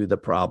into the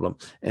problem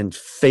and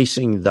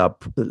facing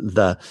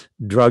the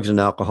drugs and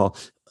alcohol.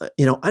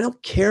 I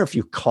don't care if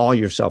you call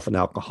yourself an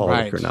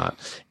alcoholic or not.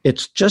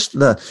 It's just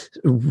the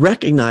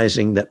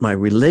recognizing that my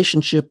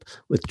relationship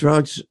with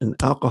drugs and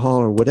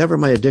alcohol or whatever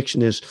my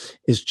addiction is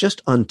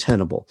just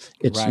untenable.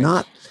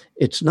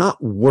 It's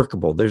not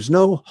workable. There's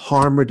no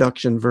harm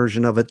reduction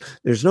version of it.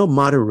 There's no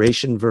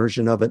moderation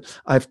version of it.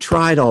 I've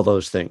tried all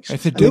those things.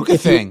 It's a Dukkha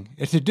thing.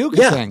 It's a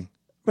Dukkha thing.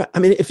 Right. I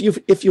mean, if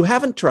you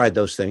haven't tried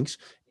those things,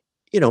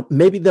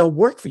 maybe they'll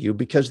work for you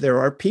because there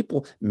are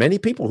many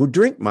people who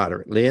drink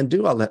moderately and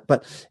do all that.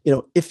 But,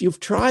 if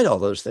you've tried all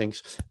those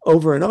things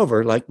over and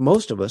over, like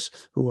most of us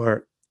who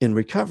are in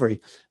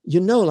recovery,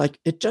 like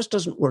it just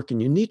doesn't work.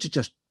 And you need to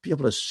just be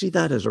able to see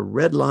that as a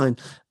red line.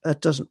 That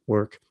doesn't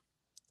work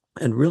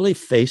and really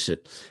face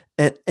it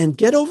and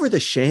get over the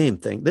shame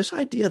thing. This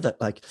idea that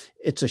like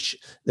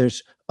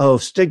there's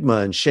stigma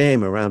and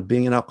shame around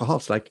being an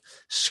alcoholic. It's like,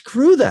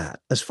 screw that.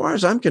 As far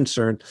as I'm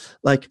concerned,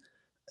 like,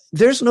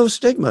 there's no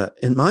stigma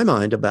in my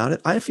mind about it.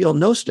 I feel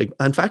no stigma.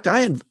 In fact,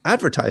 I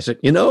advertise it.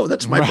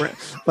 That's my brand,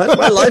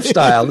 my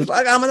lifestyle. It's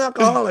like I'm an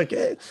alcoholic.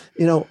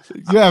 You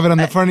have it on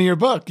the front of your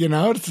book.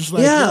 It's just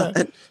like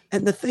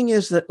And the thing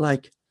is that,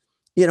 like,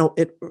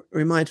 it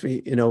reminds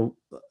me.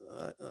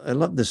 I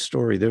love this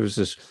story. There was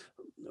this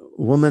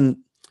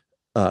woman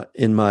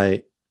in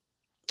my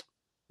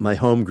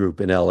home group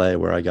in LA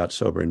where I got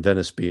sober in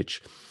Venice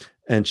Beach.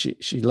 And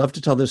she loved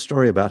to tell this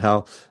story about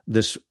how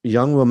this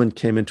young woman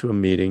came into a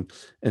meeting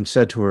and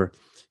said to her,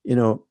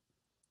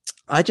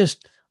 I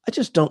just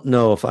don't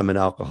know if I'm an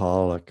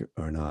alcoholic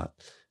or not.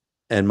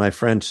 And my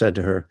friend said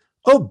to her,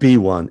 "Oh, be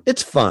one.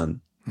 It's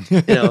fun."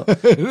 It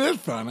is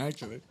fun,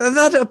 actually. And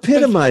that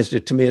epitomized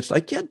it to me. It's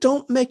like,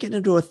 don't make it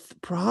into a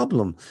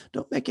problem.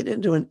 Don't make it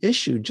into an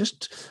issue.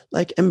 Just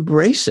like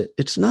embrace it.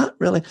 It's not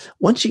really,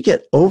 once you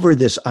get over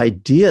this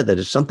idea that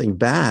it's something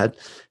bad,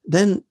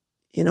 then,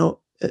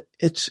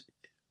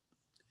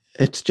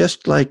 it's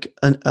just like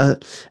I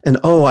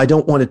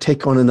don't want to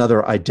take on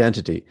another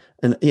identity.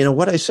 And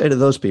what I say to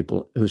those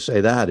people who say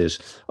that is,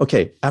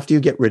 okay, after you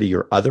get rid of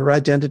your other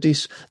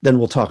identities, then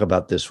we'll talk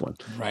about this one.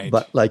 Right.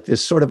 But like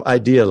this sort of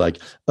idea, like,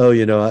 I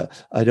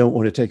don't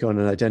want to take on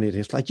an identity.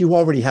 It's like you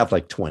already have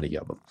like 20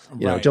 of them.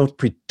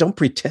 Don't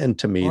pretend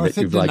to me that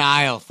you've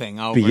denial like thing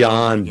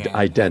beyond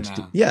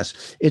identity.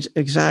 Yes, it's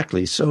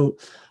exactly. So,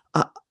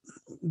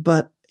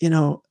 but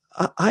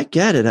I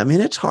get it. I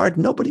mean, it's hard.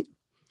 Nobody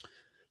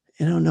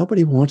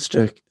wants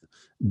to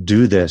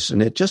do this.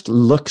 And it just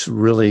looks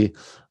really,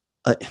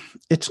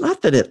 it's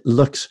not that it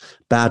looks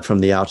bad from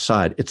the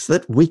outside. It's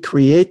that we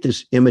create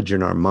this image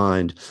in our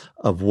mind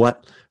of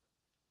what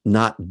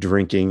not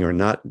drinking or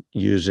not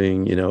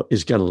using,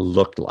 is going to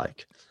look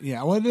like.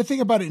 Yeah. Well, the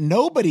thing about it,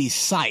 nobody's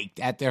psyched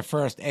at their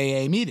first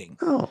AA meeting.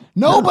 Oh,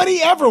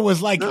 Nobody ever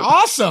was like,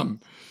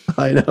 awesome.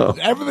 I know.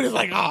 Everybody's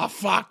like, oh,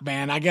 fuck,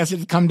 man. I guess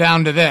it's come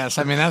down to this.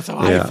 I mean, that's how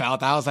I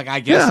felt. I was like, I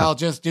guess I'll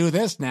just do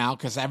this now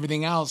because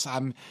everything else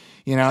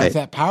it's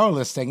that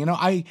powerless thing.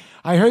 I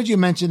heard you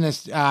mention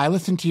this. I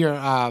listened to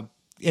your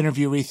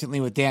interview recently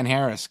with Dan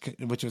Harris,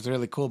 which was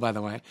really cool, by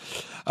the way.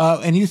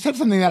 And you said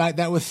something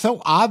that was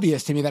so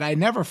obvious to me that I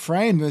never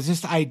framed. It was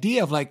this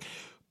idea of like,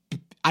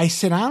 I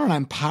sit down and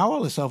I'm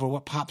powerless over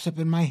what pops up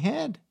in my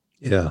head.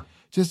 Yeah.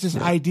 Just this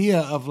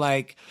idea of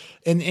like,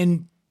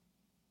 and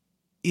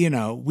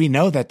we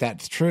know that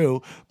that's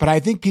true, but I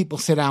think people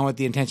sit down with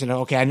the intention of,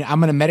 okay, I'm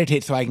going to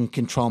meditate so I can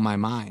control my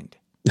mind.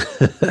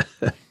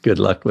 Good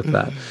luck with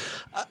that.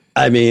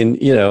 I mean,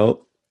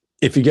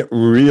 if you get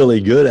really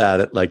good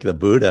at it, like the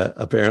Buddha,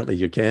 apparently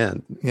you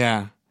can.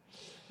 Yeah.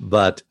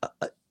 But,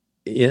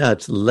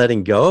 it's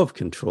letting go of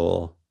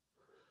control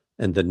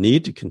and the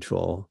need to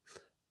control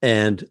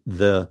and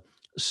the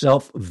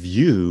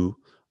self-view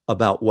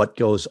about what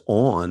goes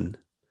on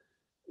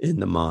in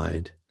the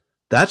mind.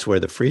 That's where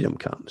the freedom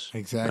comes.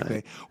 Exactly.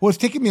 Right? Well, it's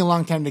taken me a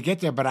long time to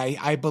get there, but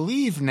I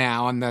believe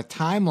now on the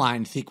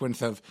timeline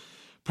sequence of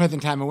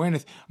present time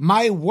awareness,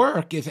 my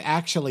work is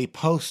actually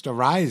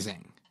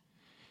post-arising.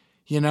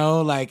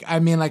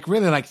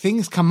 Really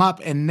things come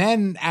up, and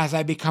then as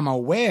I become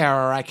aware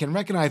or I can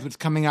recognize what's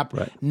coming up,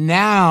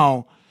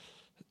 now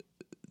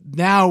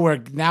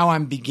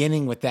I'm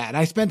beginning with that. And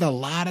I spent a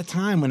lot of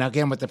time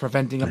with the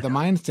preventing of the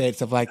mind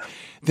states of like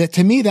that.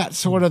 To me, that's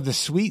sort of the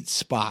sweet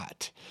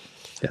spot.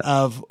 Yeah.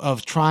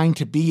 Of trying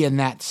to be in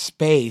that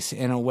space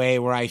in a way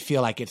where I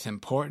feel like it's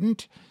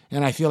important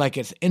and I feel like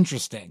it's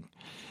interesting.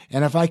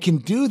 And if I can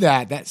do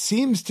that, that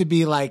seems to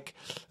be like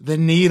the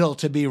needle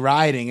to be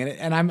riding.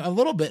 And I'm a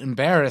little bit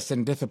embarrassed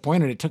and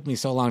disappointed it took me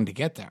so long to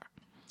get there.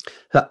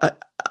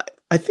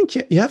 I think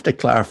you have to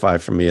clarify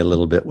for me a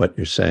little bit what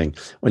you're saying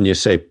when you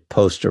say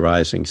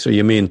post-arising. So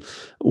you mean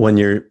when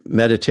you're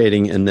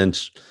meditating, and then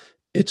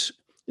it's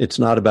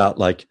not about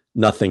like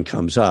nothing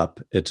comes up.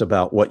 It's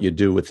about what you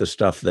do with the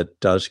stuff that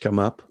does come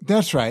up.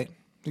 That's right.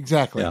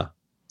 Exactly.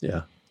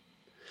 Yeah.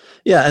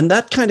 And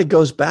that kind of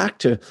goes back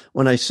to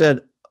when I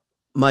said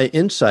my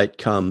insight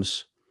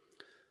comes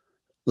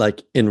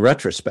like in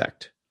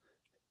retrospect.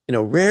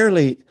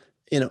 Rarely,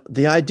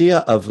 the idea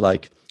of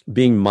like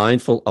being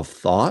mindful of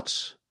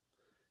thoughts,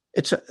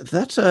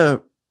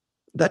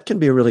 that can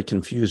be a really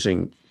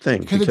confusing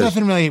thing. Because it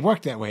doesn't really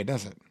work that way,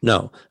 does it?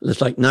 No.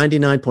 It's like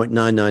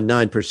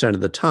 99.999%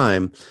 of the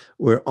time,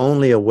 we're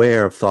only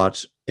aware of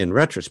thoughts in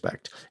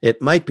retrospect.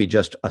 It might be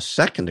just a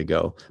second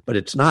ago, but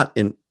it's not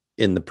in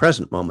the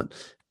present moment.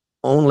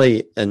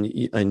 Only,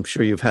 and I'm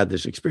sure you've had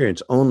this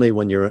experience, only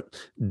when you're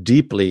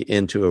deeply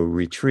into a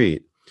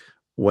retreat,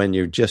 when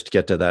you just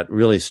get to that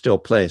really still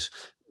place,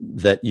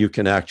 that you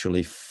can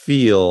actually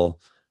feel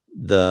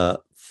the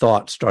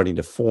thought starting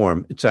to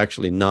form. It's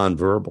actually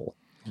nonverbal.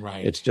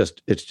 Right. It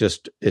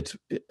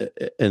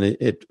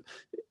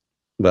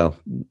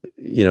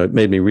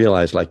made me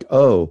realize like,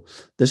 oh,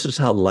 this is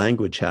how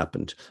language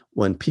happened.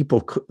 When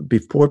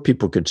before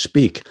people could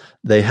speak,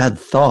 they had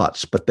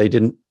thoughts, but they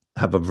didn't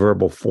have a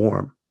verbal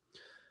form.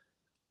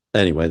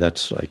 Anyway,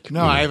 that's like...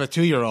 No, I have a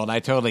 2-year-old. I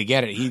totally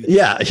get it.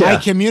 Yeah. I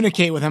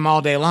communicate with him all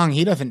day long.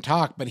 He doesn't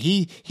talk, but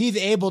he's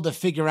able to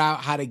figure out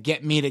how to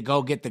get me to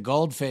go get the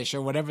goldfish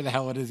or whatever the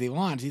hell it is he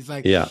wants. He's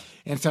like... Yeah.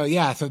 And so,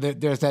 so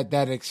there's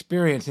that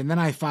experience. And then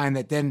I find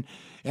that and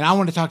I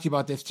want to talk to you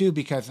about this too,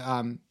 because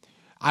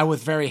I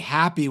was very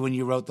happy when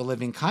you wrote the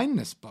Living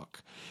Kindness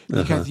book,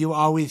 because you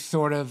always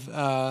sort of...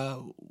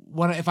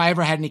 if I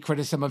ever had any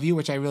criticism of you,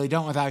 which I really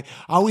don't, I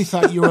always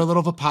thought you were a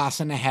little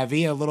Vipassana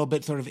heavy, a little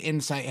bit sort of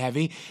insight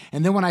heavy.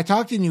 And then when I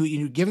talked to you,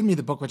 you'd given me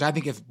the book, which I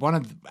think is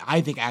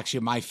actually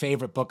my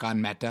favorite book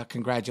on metta.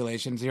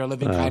 Congratulations. Your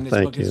Living Kindness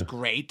book is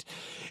great.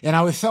 And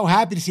I was so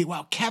happy to see,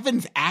 wow,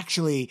 Kevin's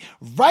actually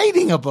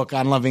writing a book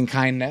on loving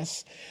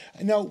kindness.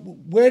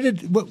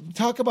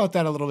 Talk about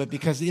that a little bit,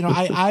 because,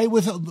 I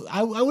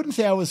wouldn't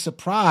say I was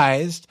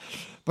surprised,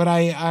 but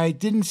I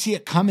didn't see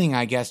it coming,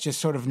 I guess, just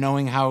sort of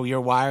knowing how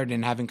you're wired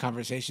and having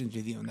conversations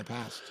with you in the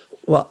past.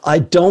 Well, I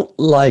don't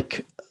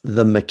like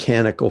the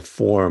mechanical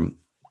form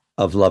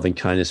of loving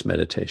kindness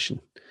meditation.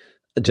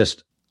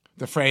 Just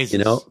the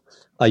phrases.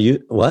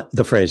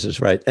 The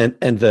phrases, right? And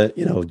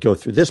the, go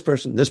through this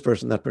person,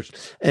 that person.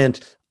 And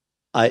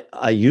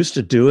I used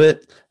to do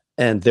it,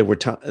 and there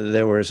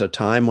was a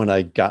time when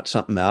I got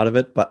something out of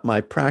it, but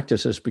my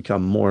practice has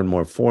become more and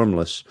more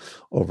formless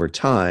over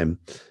time.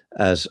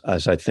 As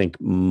I think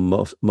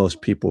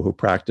most people who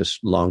practice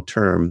long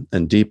term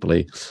and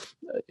deeply,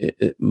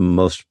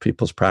 most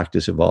people's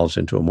practice evolves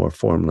into a more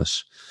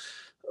formless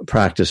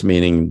practice,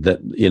 meaning that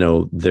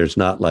there's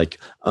not like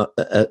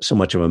so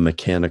much of a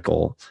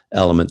mechanical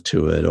element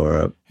to it,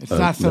 or it's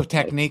not so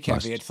technique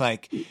heavy. It's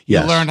like you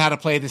learn how to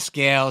play the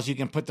scales, you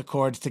can put the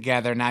chords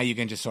together. Now you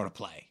can just sort of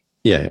play.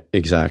 Yeah,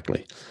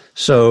 exactly.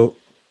 So,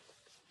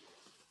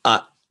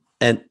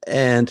 and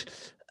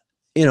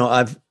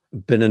I've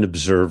been an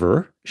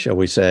observer, shall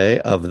we say,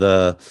 of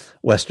the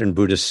Western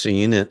Buddhist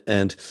scene,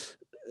 and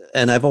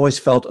I've always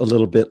felt a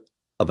little bit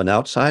of an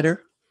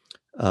outsider,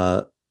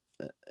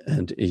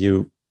 and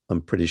you,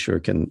 I'm pretty sure,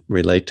 can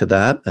relate to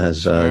that,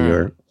 as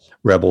your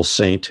rebel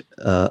saint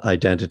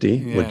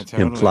identity would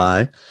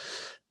imply.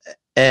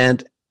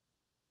 And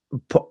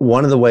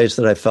one of the ways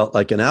that I felt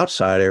like an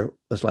outsider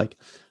was like,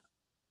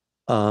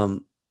 all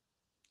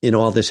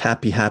this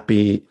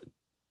happy,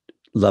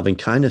 loving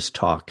kindness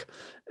talk,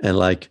 and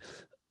like,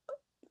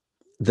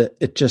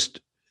 it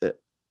just,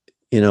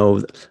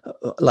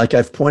 like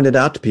I've pointed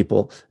out to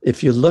people,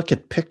 if you look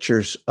at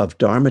pictures of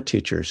Dharma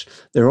teachers,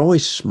 they're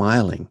always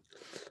smiling.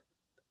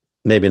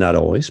 Maybe not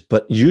always,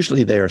 but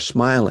usually they are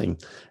smiling.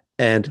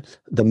 And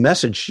the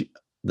message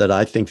that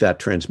I think that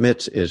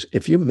transmits is,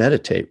 if you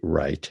meditate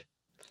right,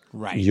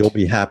 you'll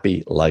be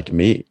happy like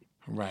me.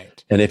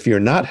 Right. And if you're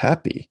not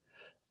happy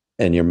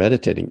and you're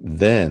meditating,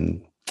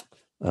 then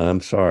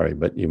I'm sorry,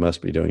 but you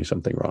must be doing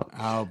something wrong.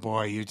 Oh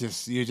boy, you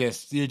just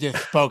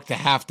spoke to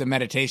half the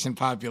meditation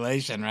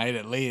population, right?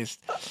 At least.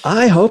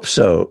 I hope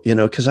so,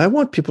 because I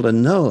want people to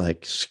know,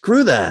 like,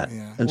 screw that.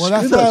 Yeah. Well,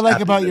 that's what I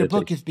like about your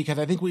book, is because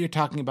I think what you're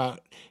talking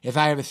about, if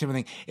I have a similar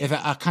thing, is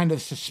a kind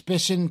of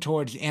suspicion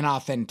towards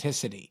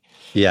inauthenticity.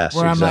 Yes,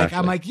 where exactly.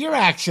 I'm like, you're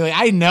actually,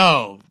 I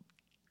know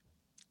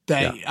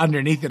that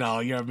underneath it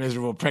all, you're a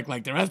miserable prick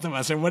like the rest of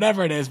us, or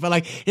whatever it is. But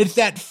like, it's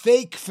that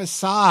fake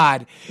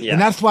facade. Yeah.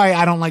 And that's why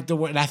I don't like the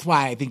word. That's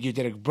why I think you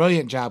did a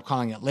brilliant job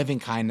calling it living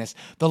kindness.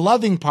 The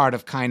loving part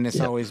of kindness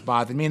always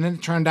bothered me. And then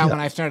it turned out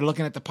when I started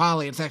looking at the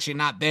Pali, it's actually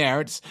not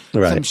there. It's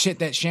some shit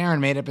that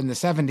Sharon made up in the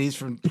 70s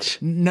from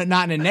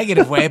not in a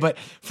negative way. But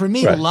for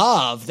me,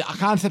 love, the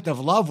concept of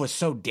love was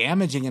so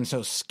damaging and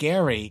so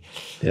scary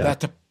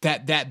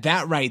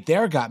that right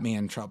there got me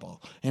in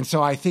trouble. And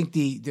so I think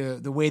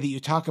the way that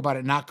you talk about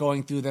it, not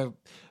going through the,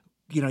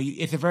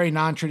 it's a very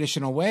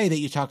non-traditional way that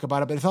you talk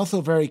about it, but it's also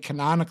very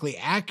canonically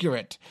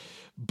accurate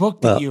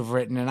book that you've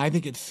written, and I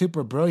think it's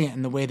super brilliant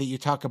in the way that you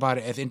talk about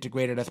it as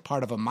integrated as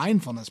part of a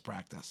mindfulness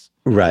practice.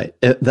 Right.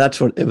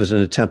 That's what it was, an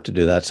attempt to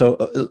do that.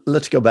 So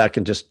let's go back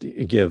and just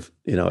give,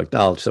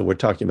 acknowledge. So we're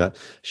talking about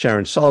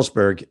Sharon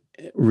Salzberg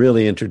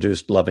really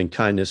introduced loving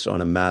kindness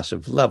on a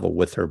massive level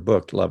with her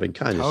book, Loving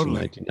Kindness, in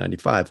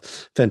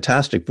 1995.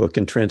 Fantastic book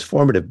and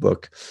transformative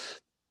book.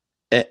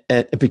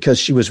 And because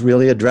she was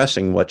really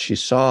addressing what she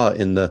saw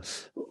in the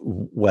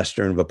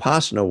Western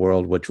Vipassana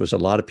world, which was a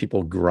lot of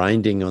people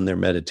grinding on their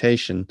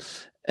meditation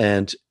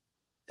and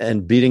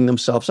beating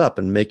themselves up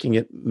and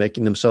making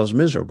themselves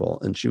miserable.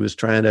 And she was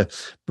trying to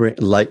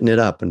lighten it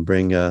up and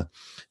bring the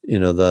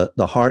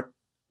heart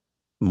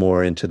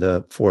more into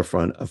the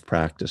forefront of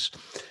practice.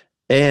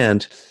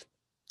 And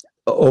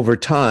over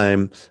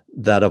time,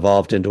 that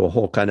evolved into a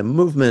whole kind of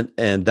movement,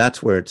 and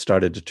that's where it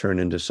started to turn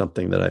into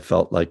something that I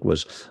felt like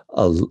was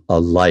a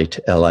light,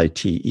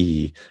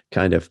 L-I-T-E,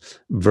 kind of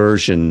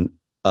version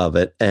of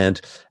it. And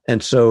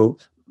so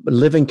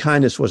Living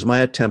Kindness was my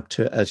attempt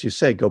to, as you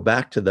say, go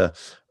back to the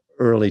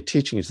early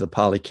teachings, the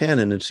Pali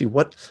Canon, and see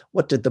what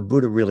did the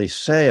Buddha really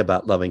say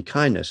about loving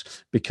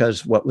kindness?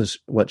 Because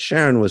what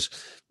Sharon was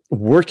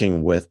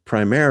working with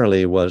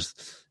primarily was,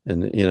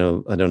 and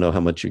I don't know how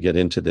much you get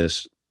into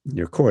this in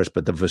your course,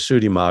 but the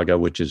Visuddhimagga,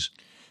 which is...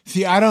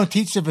 See, I don't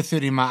teach the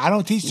Visuddhimagga. I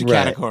don't teach the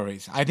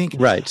categories. I think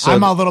So,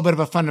 I'm a little bit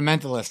of a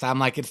fundamentalist. I'm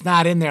like, it's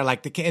not in there.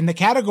 Like the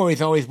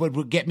categories always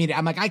would get me to,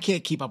 I'm like, I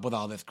can't keep up with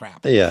all this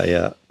crap.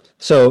 Yeah.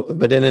 So,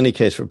 but in any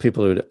case, for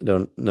people who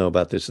don't know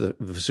about this, the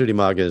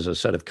Visuddhimagga is a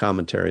set of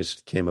commentaries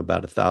that came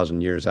about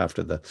 1,000 years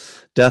after the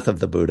death of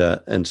the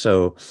Buddha. And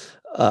so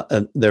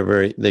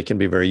they can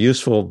be very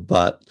useful,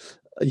 but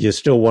you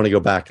still want to go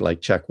back, like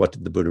check what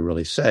did the Buddha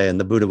really say. And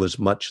the Buddha was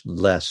much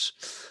less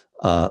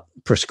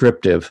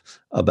prescriptive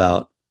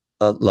about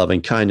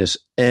loving kindness.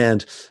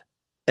 And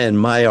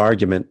my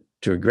argument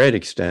to a great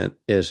extent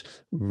is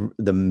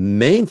the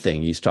main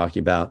thing he's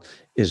talking about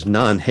is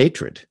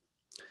non-hatred.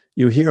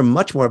 You hear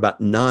much more about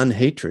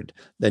non-hatred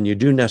than you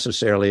do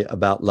necessarily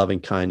about loving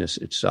kindness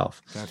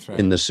itself. That's right.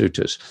 In the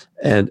suttas.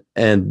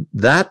 And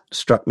that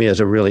struck me as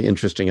a really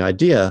interesting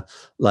idea.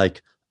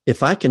 Like,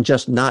 if I can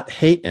just not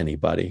hate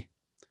anybody,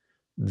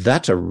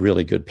 that's a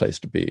really good place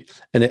to be.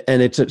 And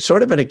it's a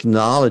sort of an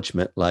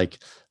acknowledgement like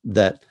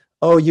that,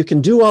 oh, you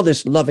can do all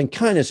this loving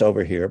kindness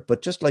over here,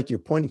 but just like you're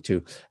pointing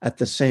to, at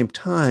the same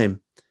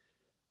time,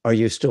 are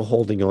you still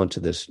holding on to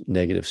this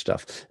negative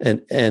stuff?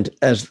 And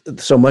as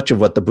so much of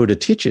what the Buddha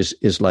teaches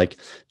is like,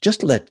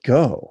 just let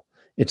go.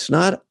 It's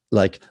not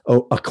like,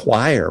 oh,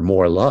 acquire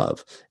more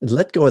love and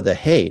let go of the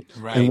hate.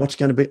 Right. And what's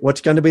going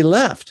to be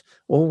left?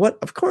 Well,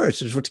 what's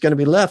going to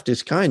be left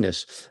is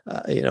kindness,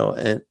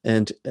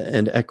 and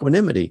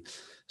equanimity.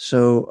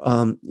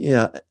 So,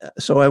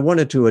 so I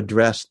wanted to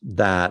address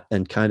that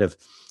and kind of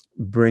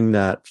bring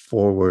that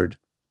forward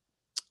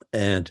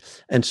and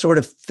sort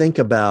of think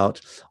about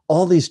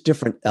all these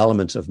different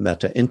elements of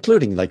metta,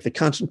 including like the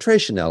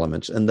concentration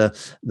elements and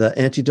the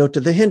antidote to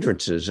the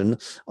hindrances and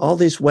all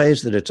these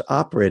ways that it's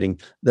operating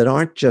that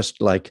aren't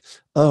just like,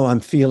 oh,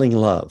 I'm feeling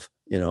love.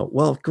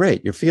 Well,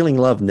 great. You're feeling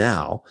love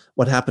now.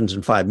 What happens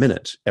in 5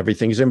 minutes?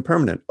 Everything's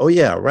impermanent. Oh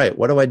yeah, right.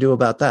 What do I do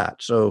about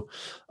that? So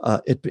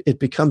it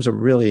becomes a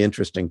really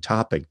interesting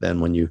topic then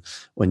when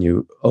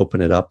you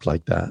open it up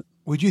like that.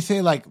 Would you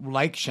say like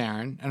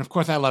Sharon, and of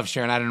course I love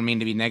Sharon, I don't mean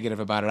to be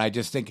negative about it. I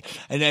just think,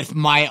 and it's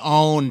my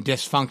own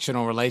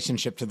dysfunctional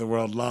relationship to the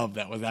world love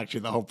that was actually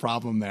the whole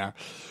problem there.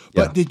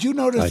 But did you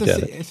notice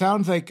this? It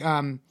sounds like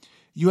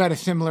you had a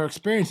similar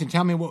experience. And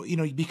tell me what,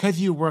 because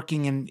you're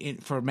working in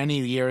for many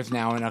years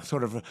now in a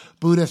sort of a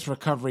Buddhist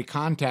recovery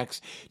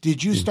context,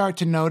 did you start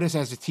to notice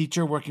as a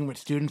teacher working with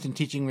students and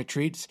teaching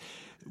retreats,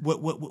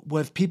 what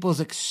was people's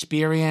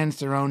experience,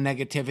 their own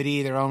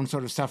negativity, their own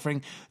sort of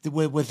suffering?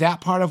 Was that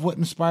part of what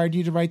inspired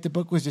you to write the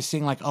book? Was just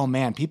seeing like, oh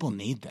man, people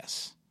need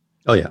this.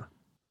 Oh yeah,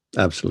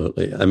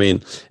 absolutely. I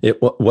mean, it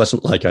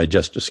wasn't like I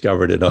just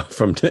discovered it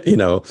from,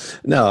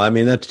 no, I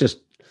mean, that's just,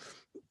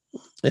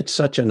 it's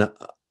such an,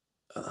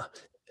 I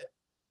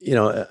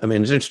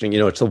mean, it's interesting,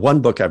 it's the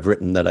one book I've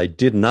written that I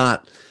did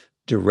not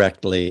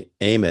directly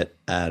aim it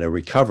at a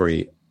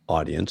recovery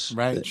audience.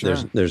 Right. Sure.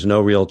 There's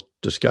no real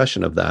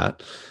discussion of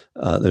that.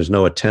 There's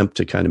no attempt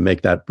to kind of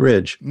make that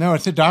bridge. No,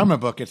 it's a Dharma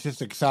book. It's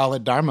just a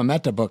solid Dharma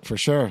metta book for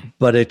sure.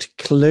 But it's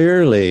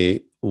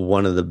clearly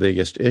one of the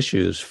biggest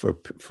issues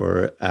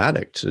for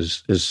addicts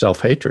is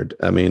self-hatred.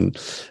 I mean,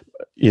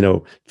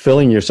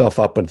 filling yourself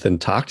up with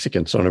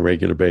intoxicants on a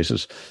regular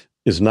basis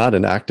is not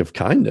an act of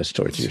kindness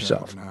towards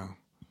yourself. No.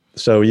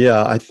 So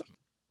yeah,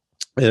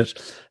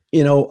 it's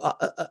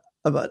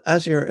but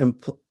as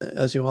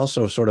you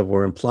also sort of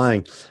were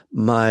implying,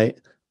 my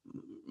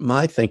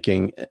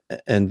thinking,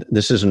 and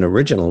this isn't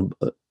original,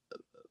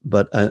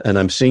 but and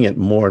I'm seeing it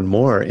more and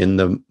more in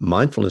the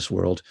mindfulness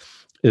world,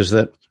 is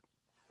that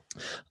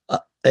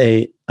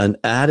an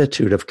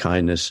attitude of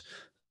kindness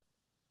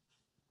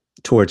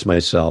towards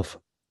myself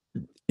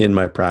in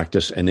my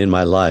practice and in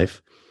my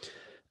life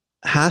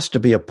has to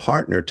be a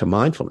partner to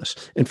mindfulness.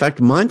 In fact,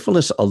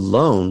 mindfulness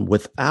alone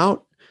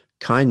without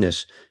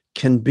kindness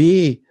can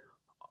be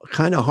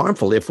kind of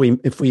harmful if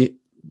we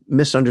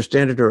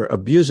misunderstand it or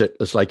abuse it.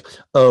 It's like,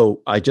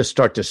 oh, I just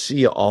start to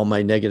see all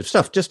my negative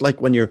stuff. Just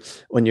like when you're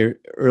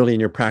early in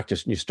your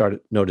practice and you start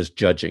to notice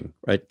judging,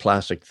 right?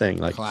 Classic thing,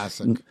 like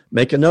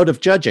make a note of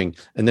judging,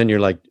 and then you're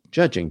like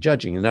judging,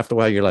 and after a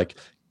while you're like,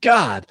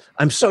 God,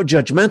 I'm so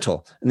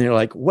judgmental, and then you're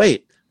like,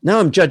 wait, now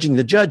I'm judging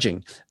the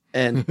judging.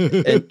 And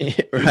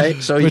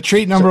right, so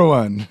retreat number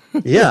one.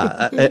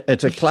 Yeah,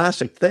 it's a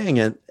classic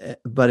thing,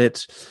 but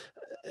it's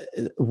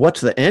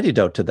what's the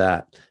antidote to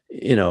that?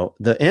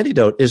 The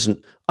antidote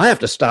isn't I have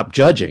to stop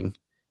judging.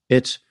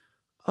 It's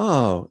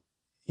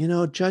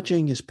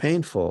judging is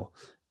painful,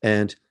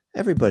 and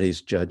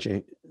everybody's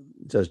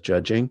does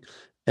judging,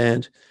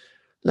 and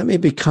let me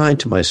be kind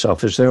to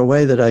myself. Is there a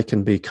way that I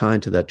can be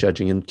kind to that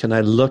judging? And can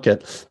I look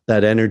at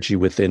that energy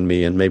within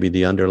me and maybe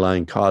the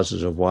underlying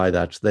causes of why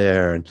that's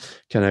there? And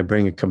can I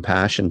bring a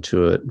compassion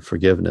to it and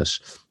forgiveness?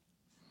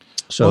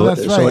 So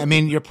that's right. I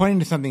mean, you're pointing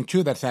to something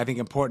too that's, I think,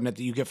 important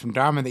that you get from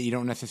Dharma that you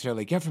don't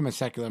necessarily get from a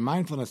secular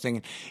mindfulness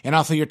thing. And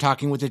also you're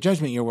talking with the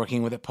judgment, you're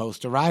working with it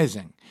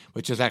post-arising,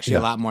 which is actually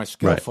a lot more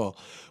skillful. Right.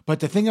 But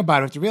the thing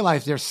about it, to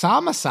realize there's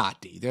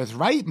samasati, there's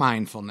right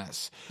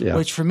mindfulness,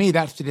 which for me,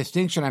 that's the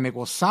distinction I make.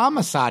 Well,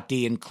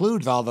 samasati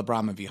includes all the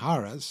Brahma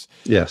Viharas.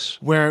 Yes.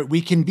 Where we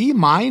can be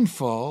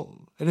mindful.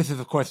 And this is,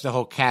 of course, the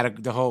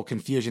whole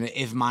confusion.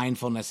 Is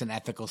mindfulness an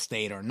ethical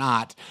state or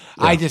not?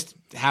 Yeah. I just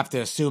have to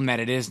assume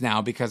that it is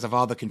now because of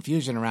all the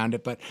confusion around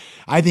it. But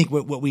I think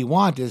what we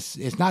want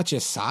is not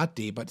just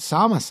sati, but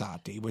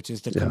samasati, which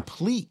is the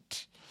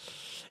complete.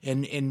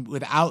 And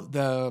without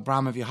the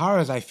Brahma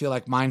Viharas, I feel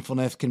like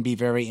mindfulness can be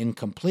very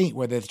incomplete,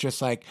 where there's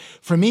just like,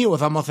 for me, it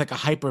was almost like a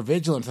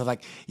hypervigilance. It's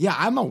like,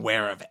 I'm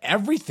aware of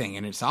everything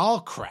and it's all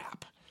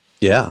crap.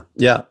 Yeah.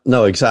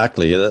 No,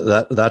 exactly.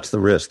 That's the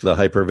risk, the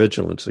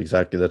hypervigilance.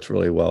 Exactly. That's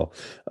really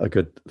a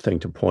good thing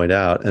to point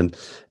out. And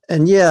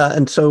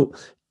so,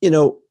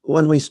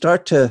 when we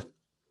start to,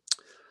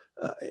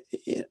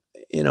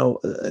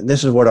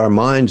 this is what our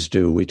minds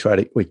do. We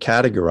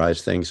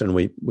categorize things and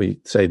we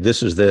say,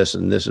 this is this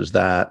and this is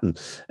that.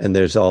 And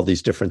there's all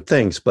these different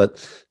things,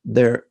 but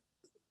they're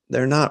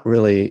not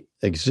really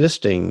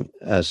existing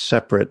as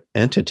separate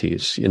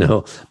entities.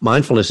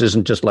 Mindfulness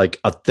isn't just like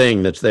a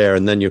thing that's there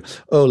and then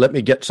let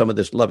me get some of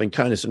this loving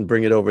kindness and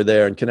bring it over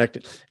there and connect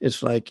it.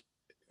 It's like,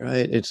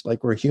 right? It's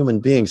like we're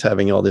human beings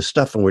having all this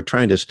stuff and we're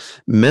trying to,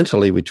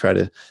 mentally, we try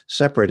to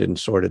separate it and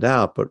sort it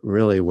out, but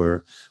really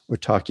we're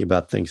talking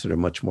about things that are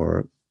much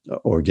more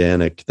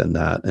organic than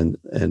that.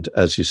 And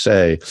as you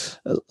say,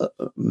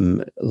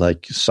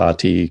 like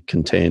sati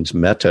contains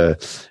metta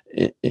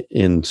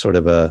in sort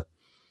of a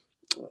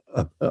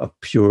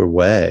pure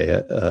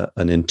way,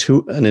 an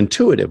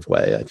intuitive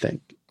way, I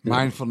think.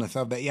 Mindfulness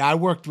of that. Yeah, I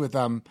worked with,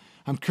 I'm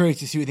curious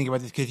to see what you think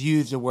about this because you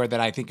used a word that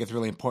I think is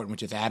really important,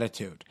 which is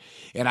attitude.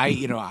 And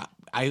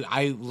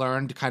I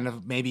learned kind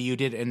of, maybe you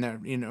did in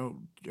the,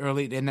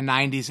 early in the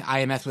 90s,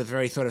 IMS was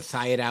very sort of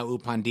Sayadaw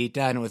Upandita,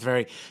 and it was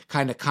very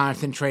kind of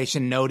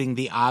concentration, noting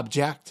the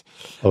object.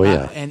 Oh,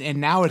 yeah. And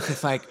now it's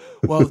just like,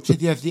 well,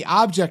 there's the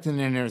object and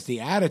then there's the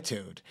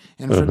attitude.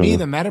 And for me,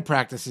 the metta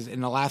practices in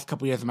the last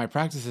couple of years of my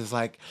practice is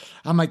like,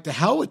 I'm like, the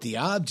hell with the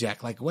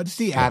object. Like, what's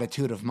the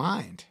attitude of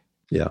mind?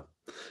 Yeah,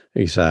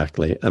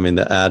 exactly. I mean,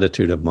 the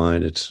attitude of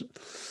mind, it's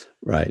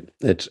right.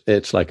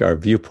 It's like our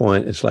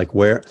viewpoint. It's like,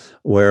 where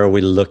are we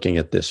looking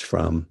at this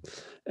from?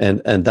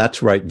 And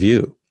that's right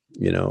view,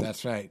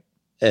 That's right.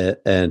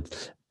 And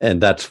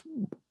that's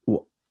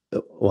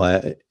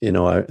why,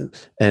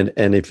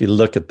 and if you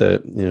look at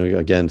the,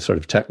 again, sort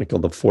of technical,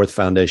 the fourth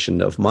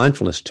foundation of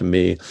mindfulness to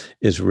me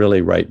is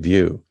really right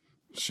view.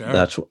 Sure.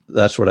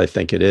 That's what I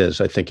think it is.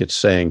 I think it's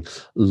saying,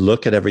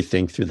 look at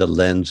everything through the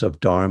lens of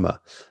Dharma.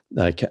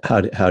 Like,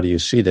 how do you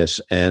see this?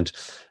 And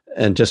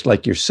just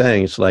like you're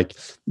saying, it's like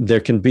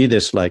there can be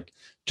this like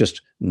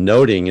just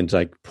noting and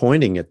like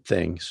pointing at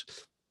things,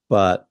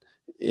 but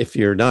if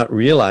you're not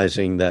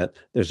realizing that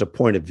there's a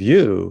point of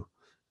view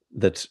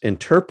that's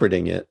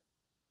interpreting it,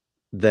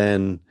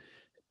 then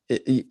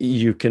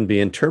you can be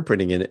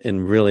interpreting it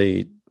in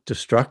really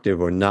destructive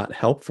or not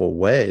helpful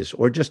ways,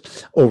 or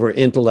just over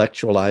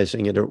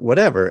intellectualizing it or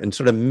whatever, and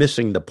sort of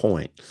missing the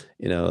point,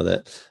 so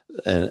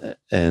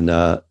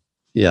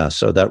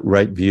that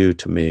right view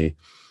to me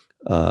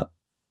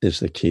is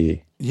the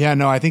key. Yeah,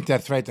 no, I think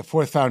that's right. The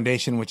fourth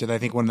foundation, which is, I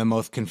think, one of the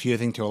most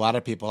confusing to a lot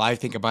of people. I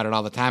think about it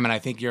all the time, and I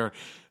think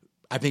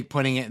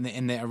putting it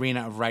in the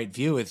arena of right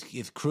view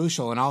is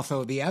crucial, and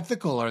also the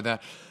ethical, or the,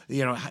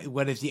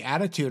 what is the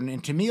attitude?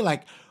 And to me,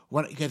 like,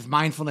 because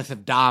mindfulness of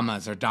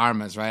dhammas or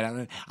dharmas,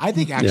 right? I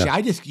think actually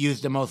I just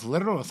used the most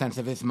literal sense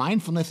of it's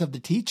mindfulness of the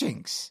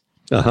teachings.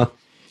 Uh-huh.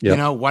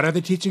 Yep. What are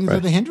the teachings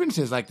or the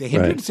hindrances? Like, the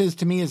hindrances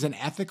to me is an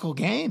ethical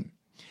game.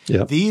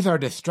 Yep. These are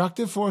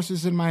destructive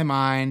forces in my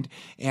mind,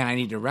 and I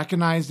need to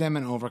recognize them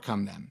and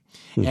overcome them.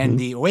 Mm-hmm. And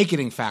the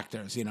awakening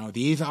factors,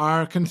 these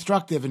are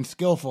constructive and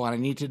skillful, and I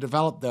need to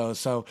develop those.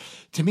 So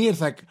to me,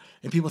 it's like,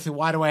 and people say,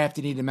 why do I have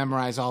to need to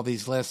memorize all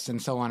these lists and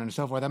so on and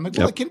so forth? I'm like,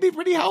 well, it can be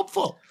pretty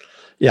helpful.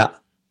 Yeah.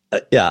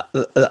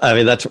 I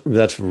mean,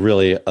 that's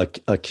really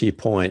a key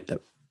point.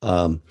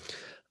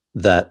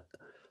 that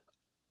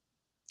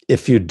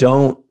if you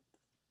don't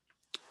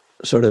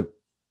sort of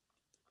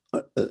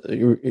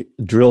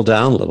drill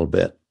down a little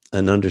bit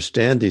and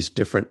understand these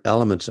different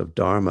elements of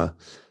Dharma,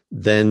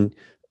 then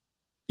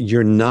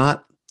you're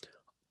not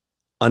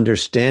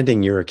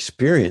understanding your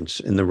experience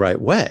in the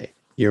right way.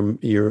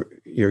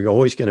 You're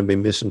always going to be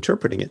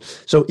misinterpreting it.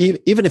 So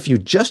even if you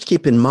just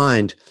keep in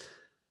mind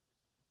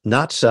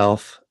not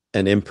self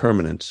and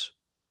impermanence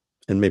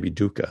and maybe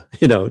dukkha,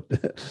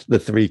 the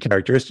three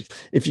characteristics,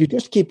 if you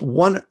just keep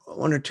one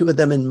or two of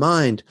them in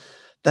mind,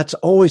 that's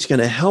always going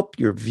to help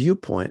your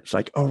viewpoint. It's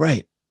like, oh,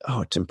 right.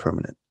 Oh, it's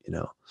impermanent.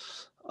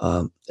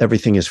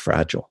 Everything is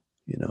fragile,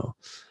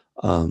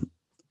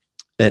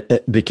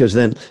 because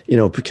then,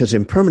 because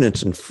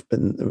impermanence and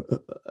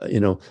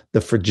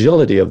the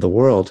fragility of the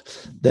world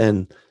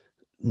then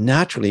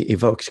naturally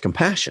evokes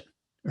compassion,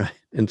 right?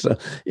 And so,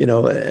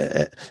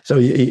 so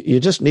you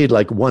just need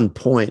like one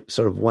point,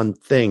 sort of one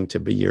thing to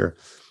be your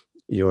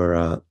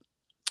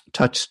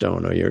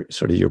touchstone or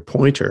your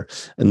pointer,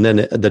 and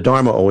then the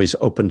Dharma always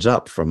opens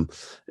up from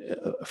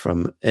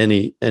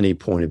any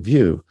point of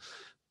view.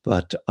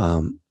 But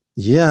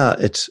yeah,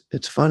 it's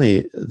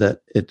funny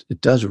that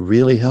it does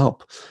really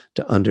help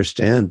to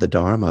understand the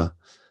Dharma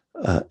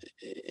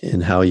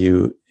in how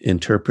you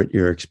interpret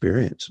your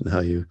experience and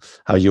how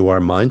you are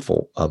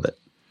mindful of it.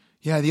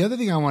 Yeah, the other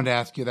thing I wanted to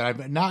ask you that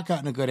I've not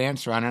gotten a good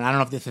answer on, and I don't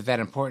know if this is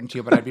that important to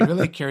you, but I'd be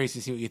really curious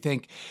to see what you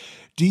think.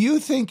 Do you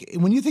think,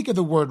 when you think of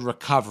the word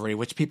recovery,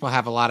 which people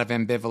have a lot of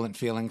ambivalent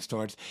feelings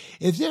towards,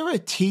 is there a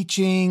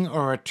teaching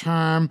or a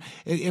term?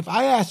 If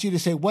I asked you to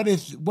say, what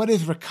is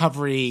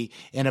recovery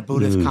in a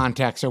Buddhist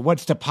context, or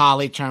what's the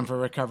Pali term for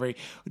recovery?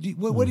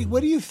 What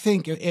do you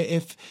think?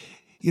 If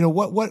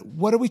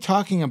what are we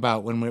talking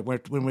about when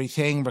we're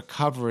saying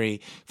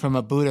recovery from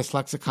a Buddhist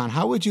lexicon?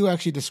 How would you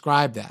actually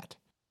describe that?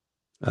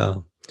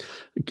 Oh,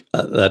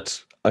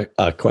 that's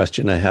a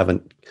question I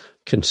haven't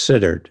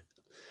considered.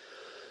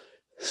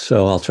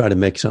 So I'll try to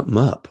make something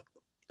up,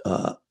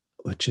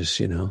 which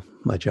is,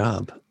 my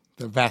job.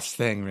 The best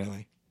thing,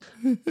 really.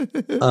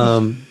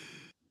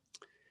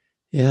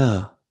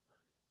 Yeah.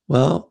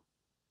 Well,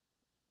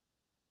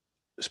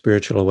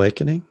 spiritual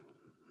awakening.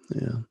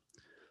 Yeah.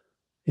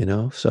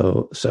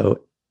 So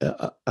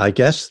I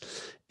guess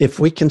if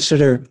we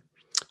consider,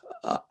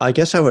 what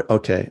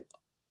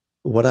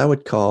I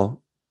would call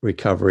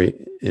recovery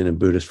in a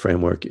Buddhist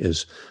framework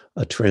is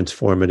a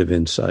transformative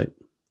insight.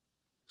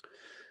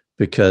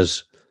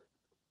 Because,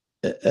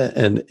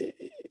 and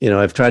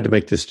I've tried to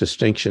make this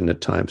distinction at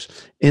times.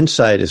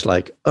 Insight is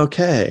like,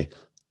 okay,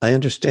 I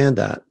understand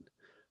that.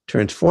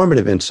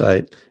 Transformative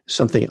insight is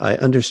something I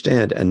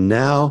understand, and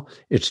now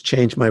it's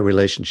changed my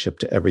relationship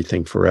to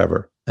everything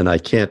forever. And I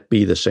can't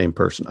be the same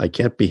person. I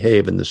can't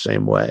behave in the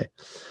same way.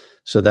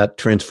 So that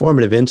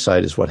transformative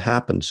insight is what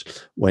happens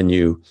when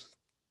you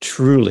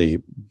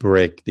truly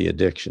break the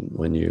addiction,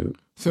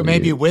 So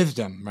maybe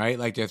wisdom, right?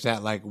 Like there's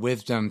that like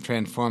wisdom,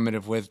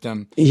 transformative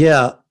wisdom.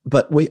 Yeah,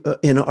 but we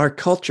in our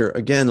culture,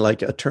 again,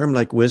 like a term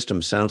like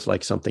wisdom sounds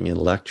like something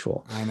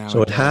intellectual. I know.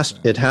 So it has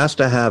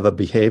to have a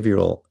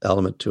behavioral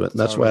element to it. And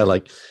that's why I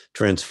like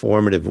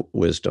transformative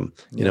wisdom,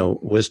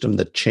 wisdom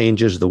that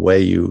changes the way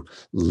you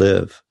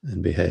live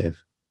and behave.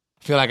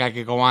 I feel like I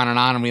could go on,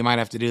 and we might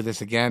have to do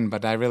this again,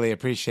 but I really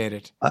appreciate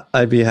it.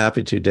 I'd be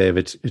happy to, Dave.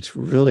 It's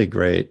really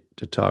great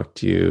to talk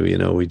to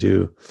you. We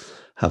do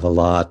have a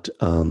lot,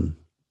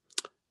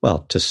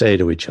 to say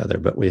to each other,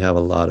 but we have a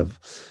lot of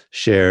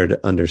shared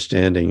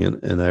understanding,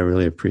 and I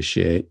really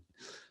appreciate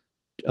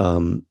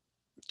your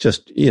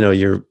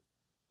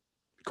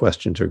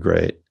questions are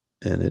great,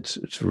 and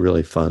it's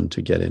really fun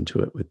to get into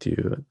it with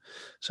you.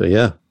 So,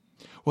 yeah.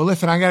 Well,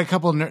 listen, I got a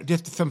couple,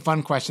 just some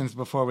fun questions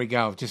before we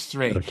go. Just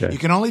three. Okay. You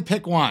can only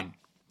pick one.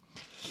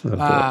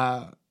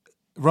 Okay.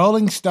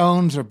 Rolling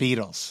Stones or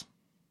Beatles?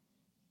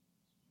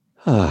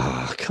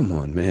 Oh, come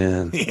on,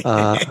 man.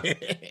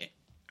 I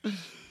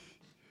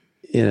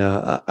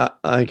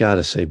got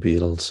to say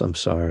Beatles. I'm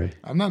sorry.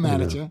 I'm not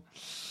mad at you.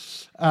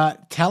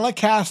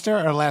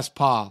 Telecaster or Les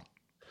Paul?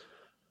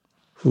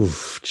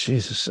 Oof,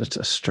 Jesus, it's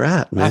a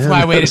Strat, man. That's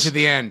why I waited to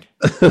the end.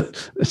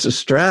 It's a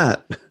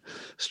Strat.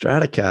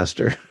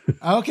 Stratocaster.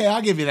 Okay,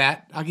 I'll give you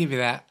that.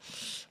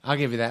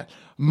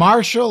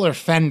 Marshall or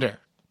Fender?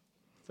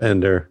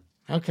 Fender.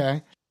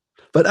 Okay.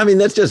 But I mean,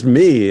 that's just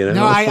me.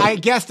 No, I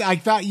guessed. I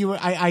thought you were.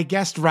 I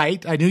guessed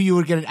right. I knew you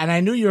were gonna, and I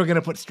knew you were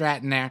gonna put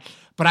Strat in there.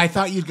 But I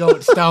thought you'd go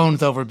with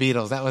Stones over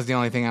Beatles. That was the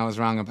only thing I was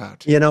wrong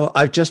about.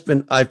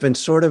 I've been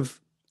sort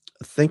of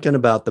thinking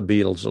about the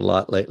Beatles a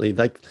lot lately.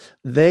 Like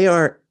they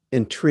are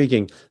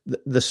intriguing.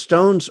 The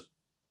Stones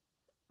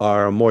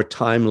are a more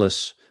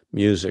timeless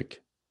music,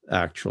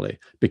 actually,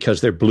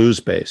 because they're blues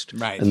based,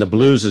 right? And the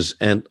blues is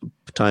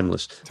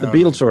timeless. Totally. The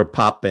Beatles are a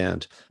pop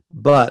band,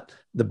 but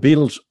the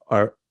Beatles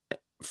are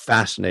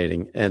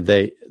fascinating, and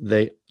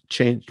they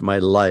changed my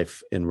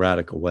life in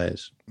radical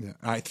ways. Yeah.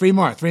 All right, three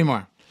more.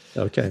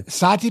 Okay.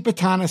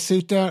 Satipatthana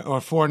Sutta or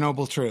Four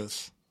Noble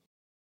Truths?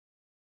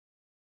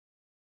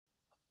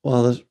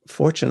 Well,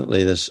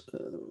 fortunately,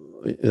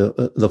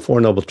 the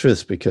Four Noble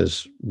Truths,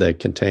 because they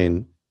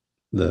contain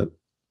the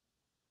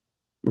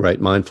right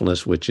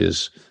mindfulness, which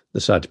is the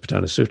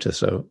Satipatthana Sutta.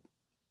 So,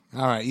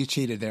 all right, you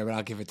cheated there, but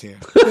I'll give it to you.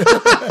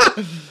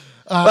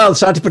 Well,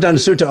 the Satipatthana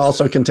Sutta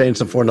also contains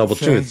the Four Noble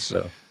Truths.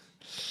 So,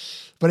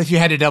 but if you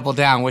had to double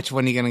down, which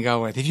one are you going to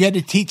go with? If you had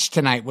to teach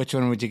tonight, which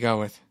one would you go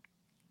with?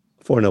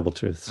 Four Noble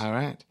Truths. All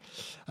right.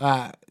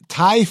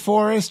 Thai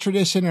forest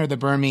tradition or the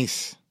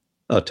Burmese?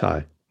 Oh,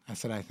 Thai.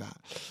 That's what I thought.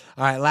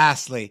 All right.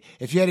 Lastly,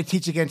 if you had to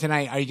teach again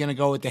tonight, are you going to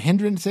go with the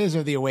hindrances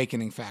or the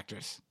awakening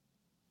factors?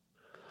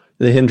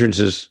 The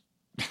hindrances,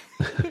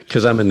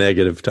 because I'm a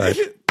negative type.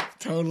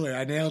 Totally.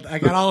 I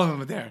got all of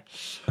them there.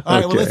 All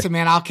right. Well, listen,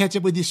 man, I'll catch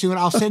up with you soon.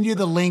 I'll send you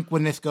the link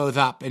when this goes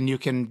up and you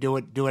can do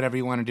whatever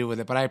you want to do with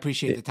it. But I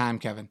appreciate the time,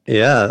 Kevin.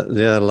 Yeah.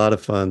 A lot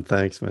of fun.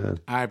 Thanks, man.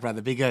 All right,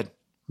 brother. Be good.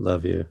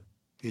 Love you.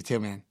 You too,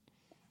 man.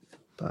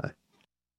 Bye.